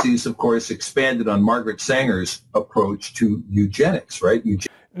Nazis, of course, expanded on Margaret Sanger's approach to eugenics, right?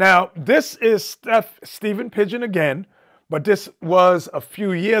 Now, this is Stephen Pidgeon again, but this was a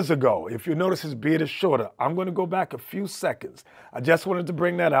few years ago. If you notice, his beard is shorter. I'm going to go back a few seconds. I just wanted to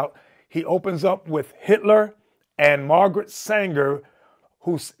bring that out. He opens up with Hitler and Margaret Sanger,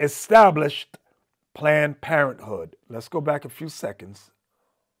 who established Planned Parenthood. Let's go back a few seconds.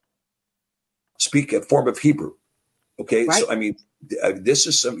 Speak a form of Hebrew. Okay, right. So I mean, this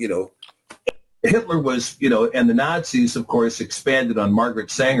is some, Hitler was, and the Nazis, of course, expanded on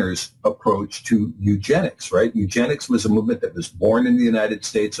Margaret Sanger's approach to eugenics, right? Eugenics was a movement that was born in the United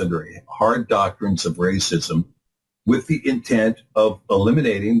States under hard doctrines of racism with the intent of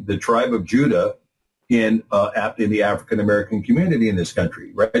eliminating the tribe of Judah in the African-American community in this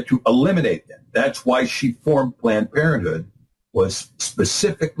country, right? To eliminate them. That's why she formed Planned Parenthood, was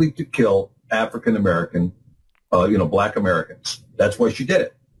specifically to kill African-American, Black Americans. That's why she did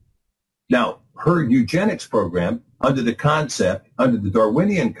it. Now, her eugenics program, under the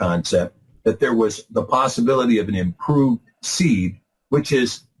Darwinian concept, that there was the possibility of an improved seed, which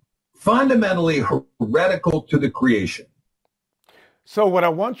is fundamentally heretical to the creation. So what I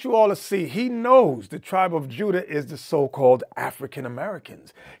want you all to see, he knows the tribe of Judah is the so-called African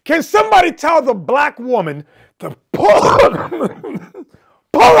Americans. Can somebody tell the black woman to pull her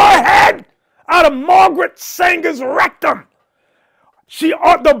head out of Margaret Sanger's rectum?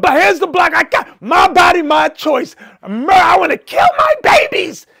 Here's the black. I got my body, my choice. I want to kill my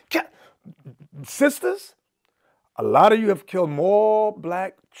babies. Sisters, a lot of you have killed more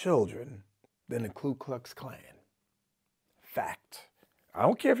black children than the Ku Klux Klan. Fact. I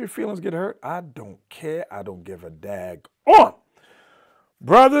don't care if your feelings get hurt. I don't care. I don't give a dag on.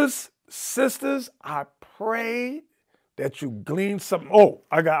 Brothers, sisters, I pray that you glean something. Oh,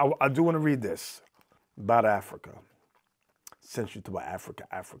 I do want to read this about Africa. Since you talk about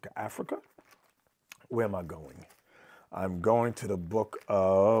Africa, where am I going? I'm going to the book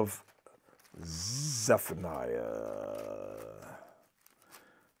of Zephaniah.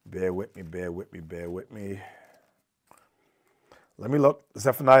 Bear with me. Let me look.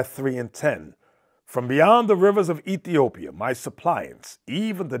 Zephaniah 3:10. From beyond the rivers of Ethiopia, my suppliants,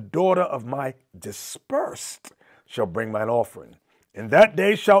 even the daughter of my dispersed, shall bring mine offering. In that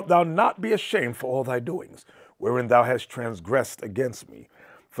day shalt thou not be ashamed for all thy doings, wherein thou hast transgressed against me.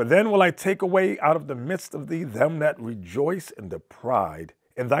 For then will I take away out of the midst of thee them that rejoice in thy pride,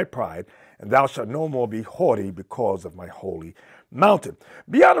 and thou shalt no more be haughty because of my holy mountain.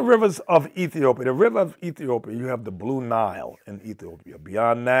 Beyond the rivers of Ethiopia, the river of Ethiopia, you have the Blue Nile in Ethiopia.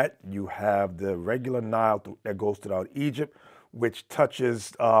 Beyond that, you have the regular Nile that goes throughout Egypt, which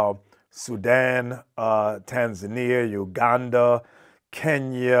touches Sudan, Tanzania, Uganda,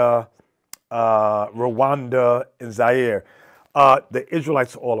 Kenya, Rwanda, and Zaire. The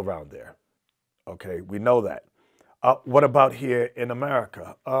Israelites are all around there. Okay, we know that. What about here in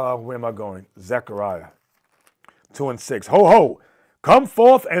America? Where am I going? Zechariah 2:6. Ho, ho! Come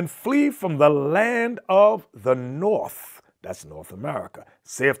forth and flee from the land of the north. That's North America,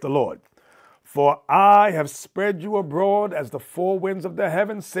 saith the Lord. For I have spread you abroad as the four winds of the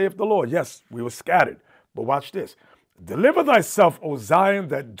heavens, saith the Lord. Yes, we were scattered. But watch this. Deliver thyself, O Zion,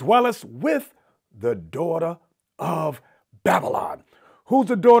 that dwellest with the daughter of Babylon. Who's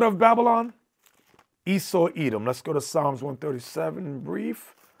the daughter of Babylon? Esau, Edom. Let's go to Psalms 137 in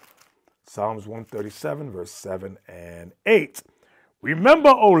brief. Psalms 137, verse 7 and 8. Remember,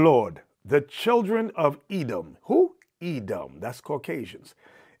 O Lord, the children of Edom. Who? Edom. That's Caucasians.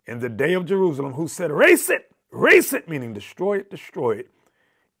 In the day of Jerusalem, who said, race it, meaning destroy it,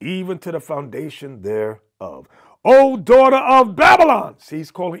 even to the foundation thereof. O daughter of Babylon. See,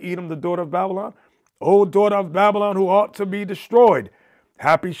 he's calling Edom the daughter of Babylon. O daughter of Babylon, who ought to be destroyed.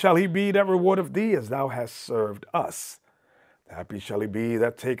 Happy shall he be that rewardeth thee as thou hast served us. Happy shall he be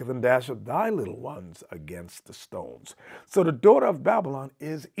that taketh and dasheth thy little ones against the stones. So the daughter of Babylon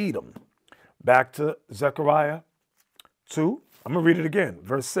is Edom. Back to Zechariah 2. I'm going to read it again.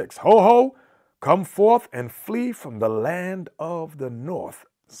 Verse 6. Ho, ho, come forth and flee from the land of the north,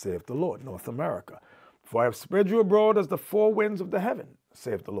 saith the Lord, North America. For I have spread you abroad as the four winds of the heaven,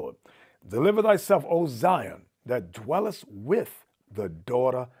 saith the Lord. Deliver thyself, O Zion, that dwellest with the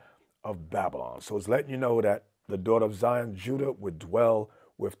daughter of Babylon. So it's letting you know that the daughter of Zion, Judah, would dwell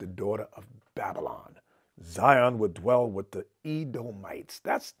with the daughter of Babylon. Zion would dwell with the Edomites.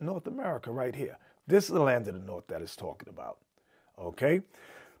 That's North America right here. This is the land of the north that it's talking about. Okay?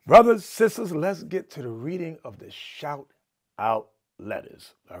 Brothers, sisters, let's get to the reading of the shout out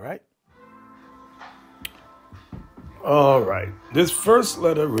letters. All right? All right. This first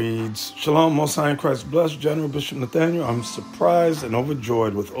letter reads, Shalom, Most High in Christ bless, General Bishop Nathaniel. I'm surprised and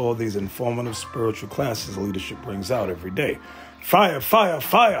overjoyed with all these informative spiritual classes leadership brings out every day. Fire, fire,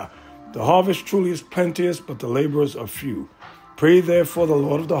 fire. The harvest truly is plenteous, but the laborers are few. Pray therefore the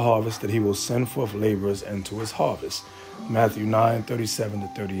Lord of the harvest that he will send forth laborers into his harvest. Matthew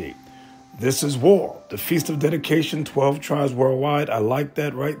 9:37-38. This is war. The Feast of Dedication, 12 tribes worldwide. I like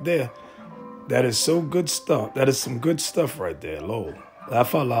that right there. That is so good stuff. That is some good stuff right there. Lord.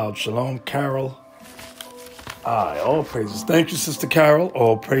 Laugh out loud. Shalom, Carol. Aye, all praises. Thank you, Sister Carol.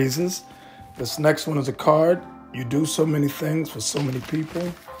 All praises. This next one is a card. You do so many things for so many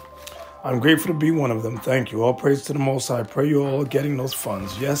people. I'm grateful to be one of them. Thank you. All praise to the Most High. I pray you all getting those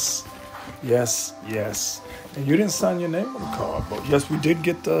funds. Yes, yes, yes. And you didn't sign your name on the card, but yes, we did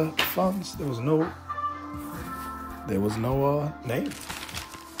get the funds. There was no name.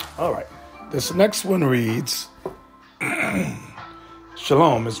 All right. This next one reads,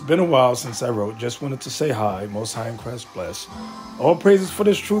 Shalom, it's been a while since I wrote. Just wanted to say hi. Most High in Christ bless. All praises for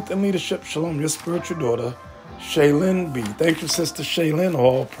this truth and leadership. Shalom, your spiritual daughter, Shaylin B. Thank you, Sister Shaylin.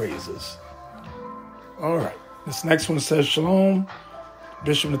 All praises. All right. This next one says, Shalom,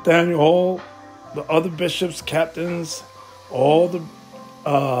 Bishop Nathaniel, all the other bishops, captains, all the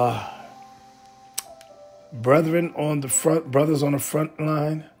brethren on the front, brothers on the front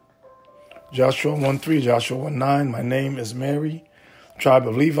line. Joshua 1:3, Joshua 1:9. My name is Mary. Tribe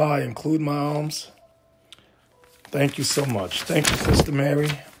of Levi, include my arms. Thank you so much. Thank you, Sister Mary.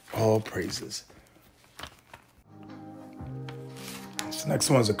 All praises. This next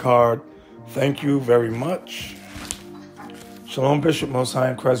one's a card. Thank you very much. Shalom, Bishop. Most High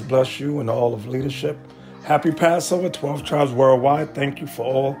in Christ bless you and all of leadership. Happy Passover, 12 tribes worldwide. Thank you for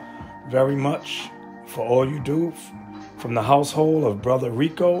all very much for all you do. From the household of Brother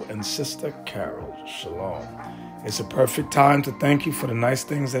Rico and Sister Carol. Shalom. It's a perfect time to thank you for the nice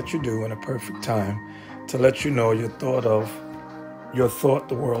things that you do, and a perfect time to let you know you're thought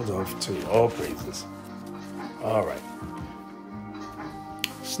the world of too. All praises. All right.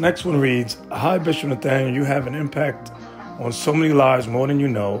 This next one reads, Hi, Bishop Nathaniel. You have an impact on so many lives more than you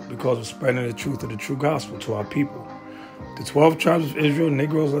know because of spreading the truth of the true gospel to our people. The 12 tribes of Israel,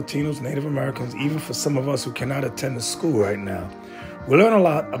 Negroes, Latinos, Native Americans, even for some of us who cannot attend the school right now, we learn a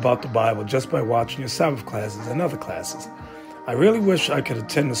lot about the Bible just by watching your Sabbath classes and other classes. I really wish I could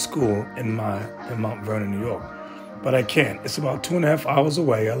attend the school in Mount Vernon, New York, but I can't. It's about 2.5 hours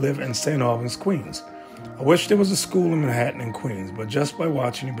away. I live in St. Albans, Queens. I wish there was a school in Manhattan and Queens, but just by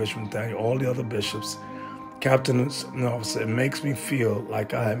watching you, Bishop Nathaniel, all the other bishops, captains, and officers, it makes me feel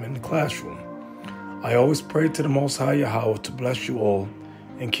like I am in the classroom. I always pray to the Most High Yahweh to bless you all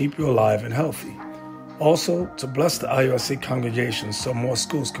and keep you alive and healthy. Also, to bless the IUIC congregation so more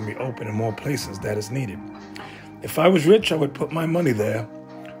schools can be open in more places that is needed. If I was rich, I would put my money there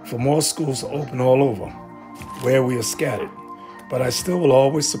for more schools to open all over, where we are scattered. But I still will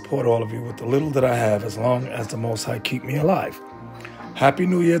always support all of you with the little that I have as long as the Most High keep me alive. Happy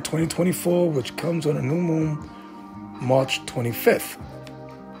New Year 2024, which comes on a new moon, March 25th,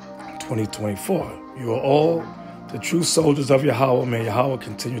 2024. You are all the true soldiers of Yahweh. May Yahweh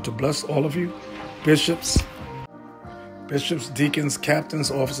continue to bless all of you. Bishops, deacons, captains,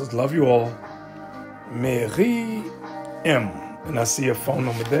 officers, love you all. Mary M. And I see your phone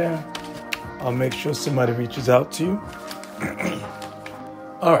number there. I'll make sure somebody reaches out to you.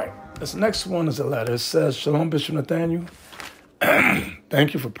 All right. This next one is a letter. It says, Shalom, Bishop Nathaniel.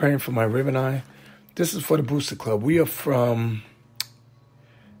 Thank you for praying for my rib and eye. This is for the Booster Club. We are from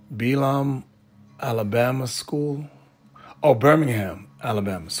Belham, Alabama school. Oh, Birmingham,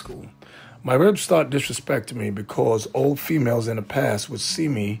 Alabama school. My ribs start disrespecting me because old females in the past would see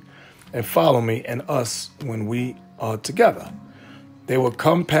me and follow me and us when we are together. They would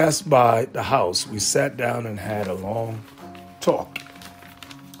come pass by the house. We sat down and had a long talk.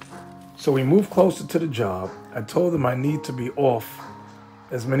 So we moved closer to the job. I told them I need to be off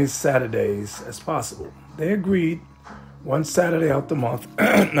as many Saturdays as possible. They agreed. One Saturday out the month.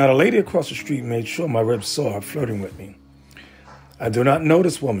 Now the lady across the street made sure my ribs saw her flirting with me. I do not know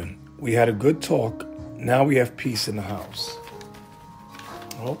this woman. We had a good talk. Now we have peace in the house.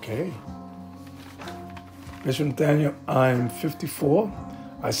 Okay. Bishop Nathaniel, I'm 54.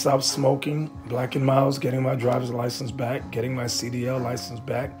 I stopped smoking, Black and Miles, getting my driver's license back, getting my CDL license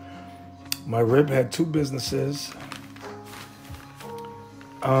back. My rib had 2 businesses.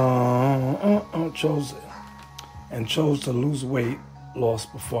 Chose to lose weight,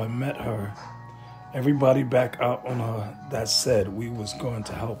 lost before I met her. Everybody back out on her that said we was going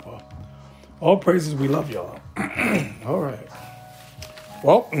to help her. All praises, we love y'all. All right.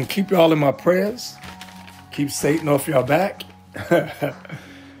 Well, and keep y'all in my prayers. Keep Satan off your back.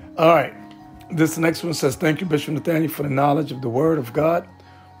 All right. This next one says, thank you, Bishop Nathaniel, for the knowledge of the word of God.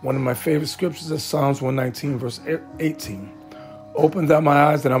 One of my favorite scriptures is Psalms 119, verse 18. Open thou my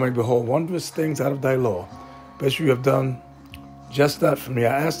eyes that I may behold wondrous things out of thy law. Bishop, you have done just that for me.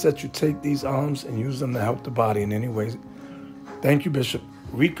 I ask that you take these alms and use them to help the body in any way. Thank you, Bishop.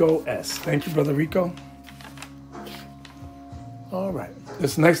 Rico S. Thank you, Brother Rico. All right.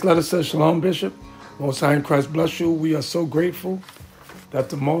 This next letter says, Shalom, Bishop. Most High in Christ bless you. We are so grateful that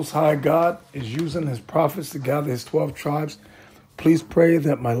the Most High God is using his prophets to gather his 12 tribes. Please pray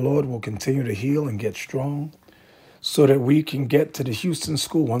that my Lord will continue to heal and get strong so that we can get to the Houston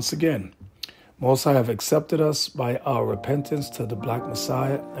school once again. Most High have accepted us by our repentance to the Black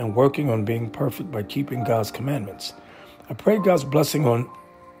Messiah and working on being perfect by keeping God's commandments. I pray God's blessing on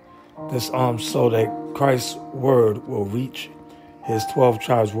this so that Christ's word will reach his 12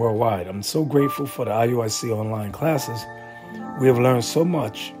 tribes worldwide. I'm so grateful for the IUIC online classes. We have learned so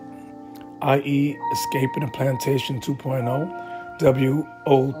much, i.e. Escaping the Plantation 2.0,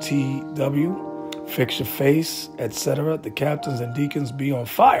 WOTW, Fix Your Face, etc. The captains and deacons be on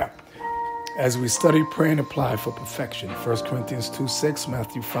fire as we study, pray, and apply for perfection. 1 Corinthians 2:6,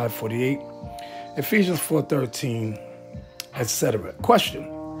 Matthew 5:48, Ephesians 4:13, etc. Question.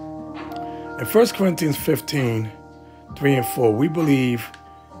 In 1 Corinthians 15:3 and 4, we believe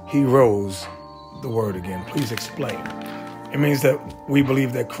he rose the word again. Please explain. It means that we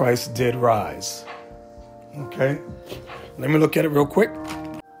believe that Christ did rise. Okay? Let me look at it real quick.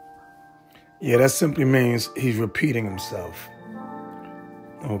 Yeah, that simply means he's repeating himself.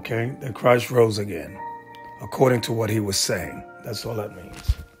 Okay? That Christ rose again, according to what he was saying. That's all that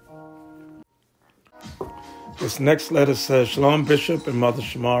means. This next letter says, Shalom, Bishop and Mother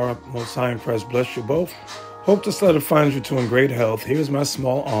Shamara. Most High in Christ bless you both. Hope this letter finds you two in great health. Here's my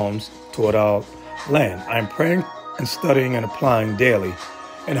small alms toward our land. I'm praying and studying and applying daily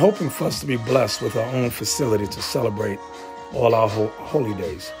and hoping for us to be blessed with our own facility to celebrate all our holy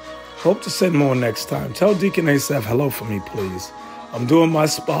days. Hope to send more next time. Tell Deacon Asaph hello for me, please. I'm doing my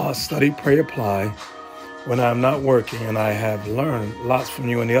spa, study, pray, apply when I'm not working, and I have learned lots from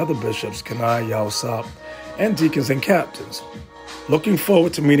you and the other bishops, Kanai, Yawsop, and deacons and captains. Looking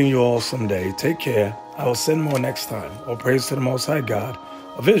forward to meeting you all someday. Take care. I will send more next time. All praise to the Most High God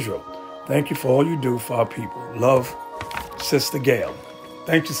of Israel. Thank you for all you do for our people. Love, Sister Gail.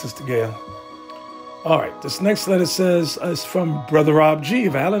 Thank you, Sister Gail. All right, this next letter says, it's from Brother Rob G.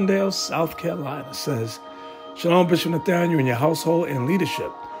 of Allendale, South Carolina. It says, Shalom, Bishop Nathaniel, and your household and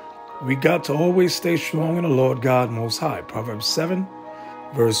leadership. We got to always stay strong in the Lord God Most High. Proverbs 7,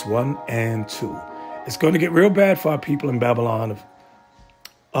 verse 1 and 2. It's going to get real bad for our people in Babylon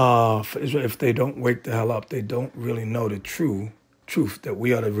for Israel if they don't wake the hell up. They don't really know the truth that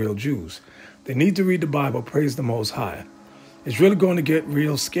we are the real Jews. They need to read the Bible, praise the Most High. It's really going to get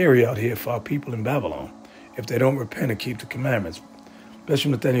real scary out here for our people in Babylon if they don't repent and keep the commandments.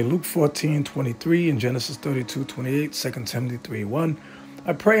 Bishop Nathaniel, Luke 14:23 and Genesis 32:28, 2 Timothy 3:1.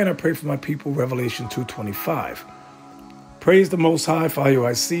 I pray for my people, Revelation 2:25. Praise the Most High for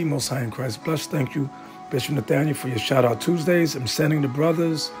IUIC, Most High in Christ bless. Thank you, Bishop Nathaniel, for your shout-out Tuesdays. I'm sending the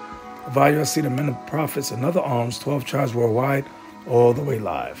brothers of IUIC, the men of prophets, and other alms, 12 tribes worldwide, all the way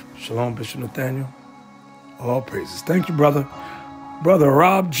live. Shalom, Bishop Nathaniel. All praises. Thank you, brother. Brother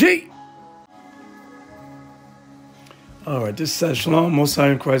Rob G. All right, this says, Shalom, Most High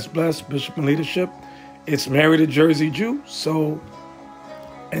in Christ bless, Bishop and leadership. It's Mary the Jersey Jew,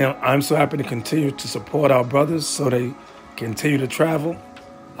 and I'm so happy to continue to support our brothers so they continue to travel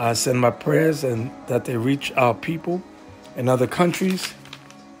I send my prayers and that they reach our people in other countries.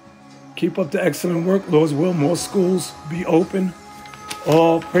 Keep up the excellent work. Lord's will, more schools be open.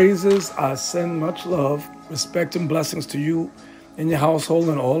 All praises. I send much love, respect, and blessings to you and your household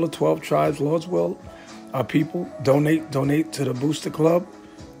and all the 12 tribes. Lord's will, our people. Donate to the Booster Club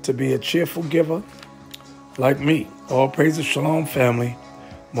to be a cheerful giver like me. All praises. Shalom, family.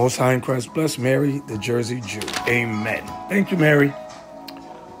 Most High in Christ bless. Mary, the Jersey Jew. Amen. Thank you, Mary.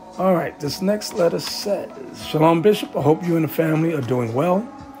 All right, this next letter says, Shalom, Bishop. I hope you and the family are doing well.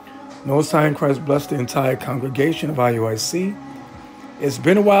 Most High in Christ bless the entire congregation of IUIC. It's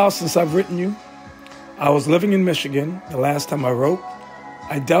been a while since I've written you. I was living in Michigan the last time I wrote.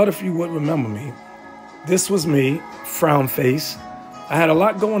 I doubt if you would remember me. This was me, frown face. I had a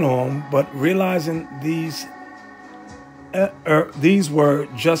lot going on, but realizing these were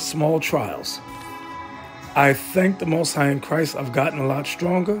just small trials. I thank the Most High in Christ I've gotten a lot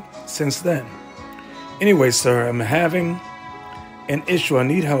stronger since then. Anyway, sir, I'm having an issue I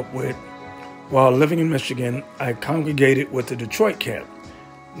need help with. While living in Michigan, I congregated with the Detroit camp.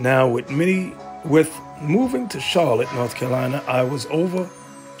 Now, with moving to Charlotte, North Carolina, I was over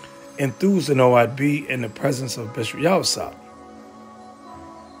enthused to know I'd be in the presence of Bishop Asaph.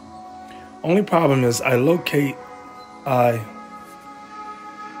 Only problem is I locate the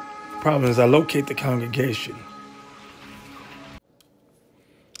congregation.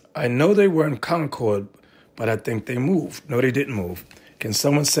 I know they were in Concord, but I think they moved. No, they didn't move. Can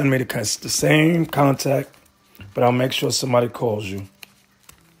someone send me the same contact, but I'll make sure somebody calls you.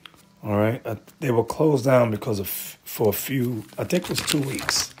 All right. They were closed down for a few, I think it was 2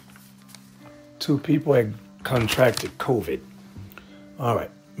 weeks. 2 people had contracted COVID. All right.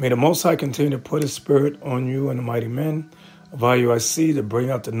 May the Most High continue to put his spirit on you and the mighty men of IUIC to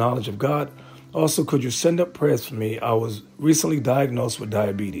bring out the knowledge of God. Also, could you send up prayers for me? I was recently diagnosed with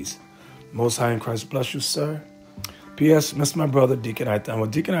diabetes. Most High in Christ bless you, sir. P.S. Miss my brother, Deacon Ithon. Well,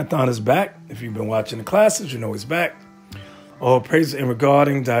 Deacon Ithon is back. If you've been watching the classes, you know he's back. All praise in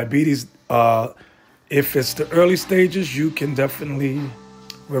regarding diabetes. If it's the early stages, you can definitely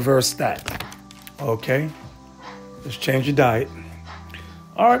reverse that. Okay? Just change your diet.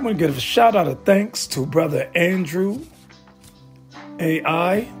 All right, I'm going to give a shout out of thanks to Brother Andrew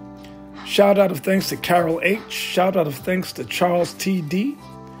A.I. Shout out of thanks to Carol H. Shout out of thanks to Charles T.D.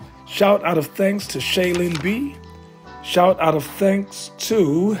 Shout out of thanks to Shaylin B. Shout out of thanks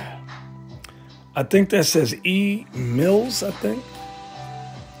to, I think that says E. Mills, I think.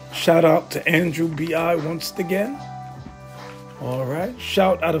 Shout out to Andrew B.I. once again. All right.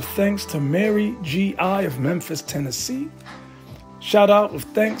 Shout out of thanks to Mary G.I. of Memphis, Tennessee. Shout out of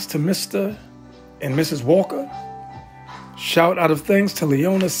thanks to Mr. and Mrs. Walker. Shout out of thanks to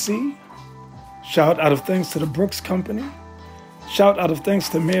Leona C. Shout out of thanks to the Brooks Company. Shout out of thanks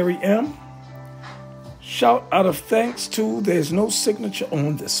to Mary M. Shout out of thanks to, there's no signature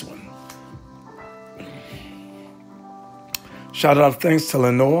on this one. Shout out of thanks to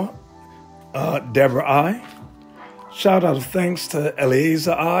Lenore, Deborah I. Shout out of thanks to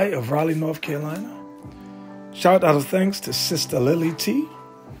Eliezer I of Raleigh, North Carolina. Shout out of thanks to Sister Lily T.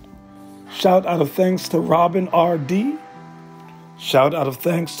 Shout out of thanks to Robin R.D. Shout out of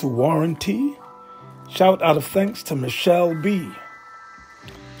thanks to Warren T. Shout out of thanks to Michelle B.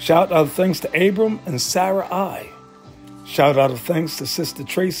 Shout out of thanks to Abram and Sarah I. Shout out of thanks to Sister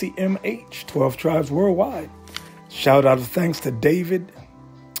Tracy M.H., 12 Tribes Worldwide. Shout out of thanks to David,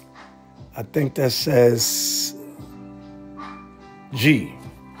 I think that says G.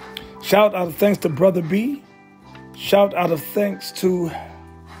 Shout out of thanks to Brother B. Shout out of thanks to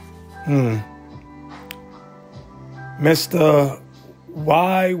Mr.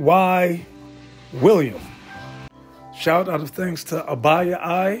 Y.Y. William. Shout out of thanks to Abaya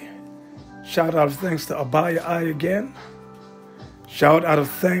I. Shout out of thanks to Abaya I again. Shout out of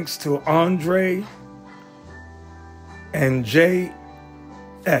thanks to Andre and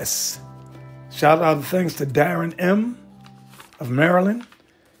J.S. Shout out of thanks to Darren M. of Maryland.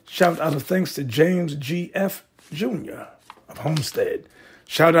 Shout out of thanks to James G.F. Jr. of Homestead.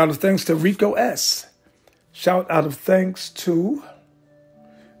 Shout out of thanks to Rico S. Shout out of thanks to,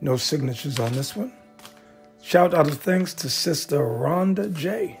 no signatures on this one. Shout out of thanks to Sister Rhonda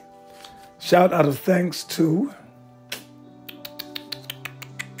J. Shout out of thanks to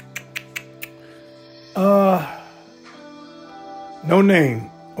no name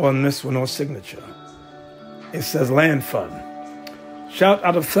on this one or signature. It says Land Fund. Shout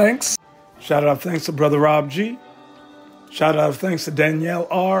out of thanks. Shout out of thanks to Brother Rob G. Shout out of thanks to Danielle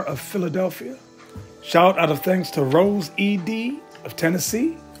R. of Philadelphia. Shout out of thanks to Rose E.D. of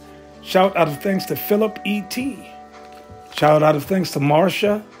Tennessee. Shout out of thanks to Philip E.T. Shout out of thanks to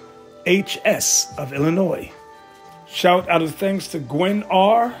Marsha H.S. of Illinois. Shout out of thanks to Gwen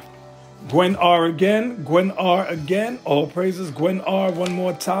R. Gwen R again. Gwen R again. All praises. Gwen R one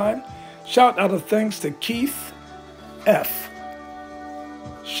more time. Shout out of thanks to Keith F.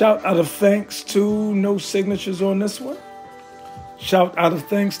 Shout out of thanks to, no signatures on this one. Shout out of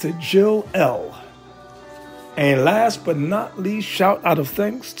thanks to Jill L. And last but not least, shout out of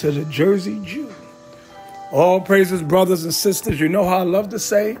thanks to the Jersey Jew. All praises, brothers and sisters. You know how I love to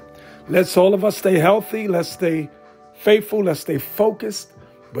say, let's all of us stay healthy. Let's stay faithful. Let's stay focused.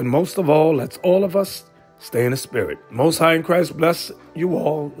 But most of all, let's all of us stay in the spirit. Most High in Christ bless you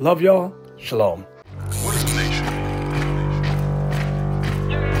all. Love y'all. Shalom. What is the nation?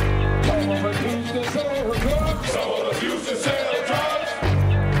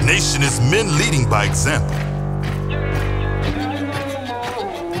 Nation is men leading by example.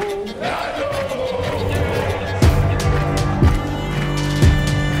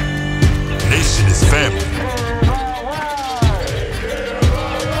 Nation is family.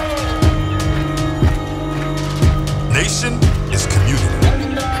 Nation is community.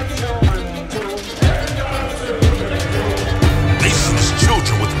 Nation is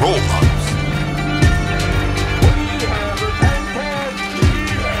children with role models.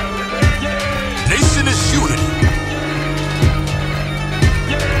 Nation is unity.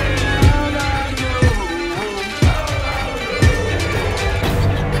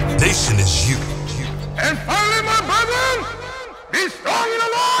 Nation is you. And finally, my brethren, be strong in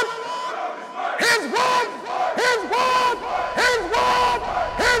the Lord. His word, his word.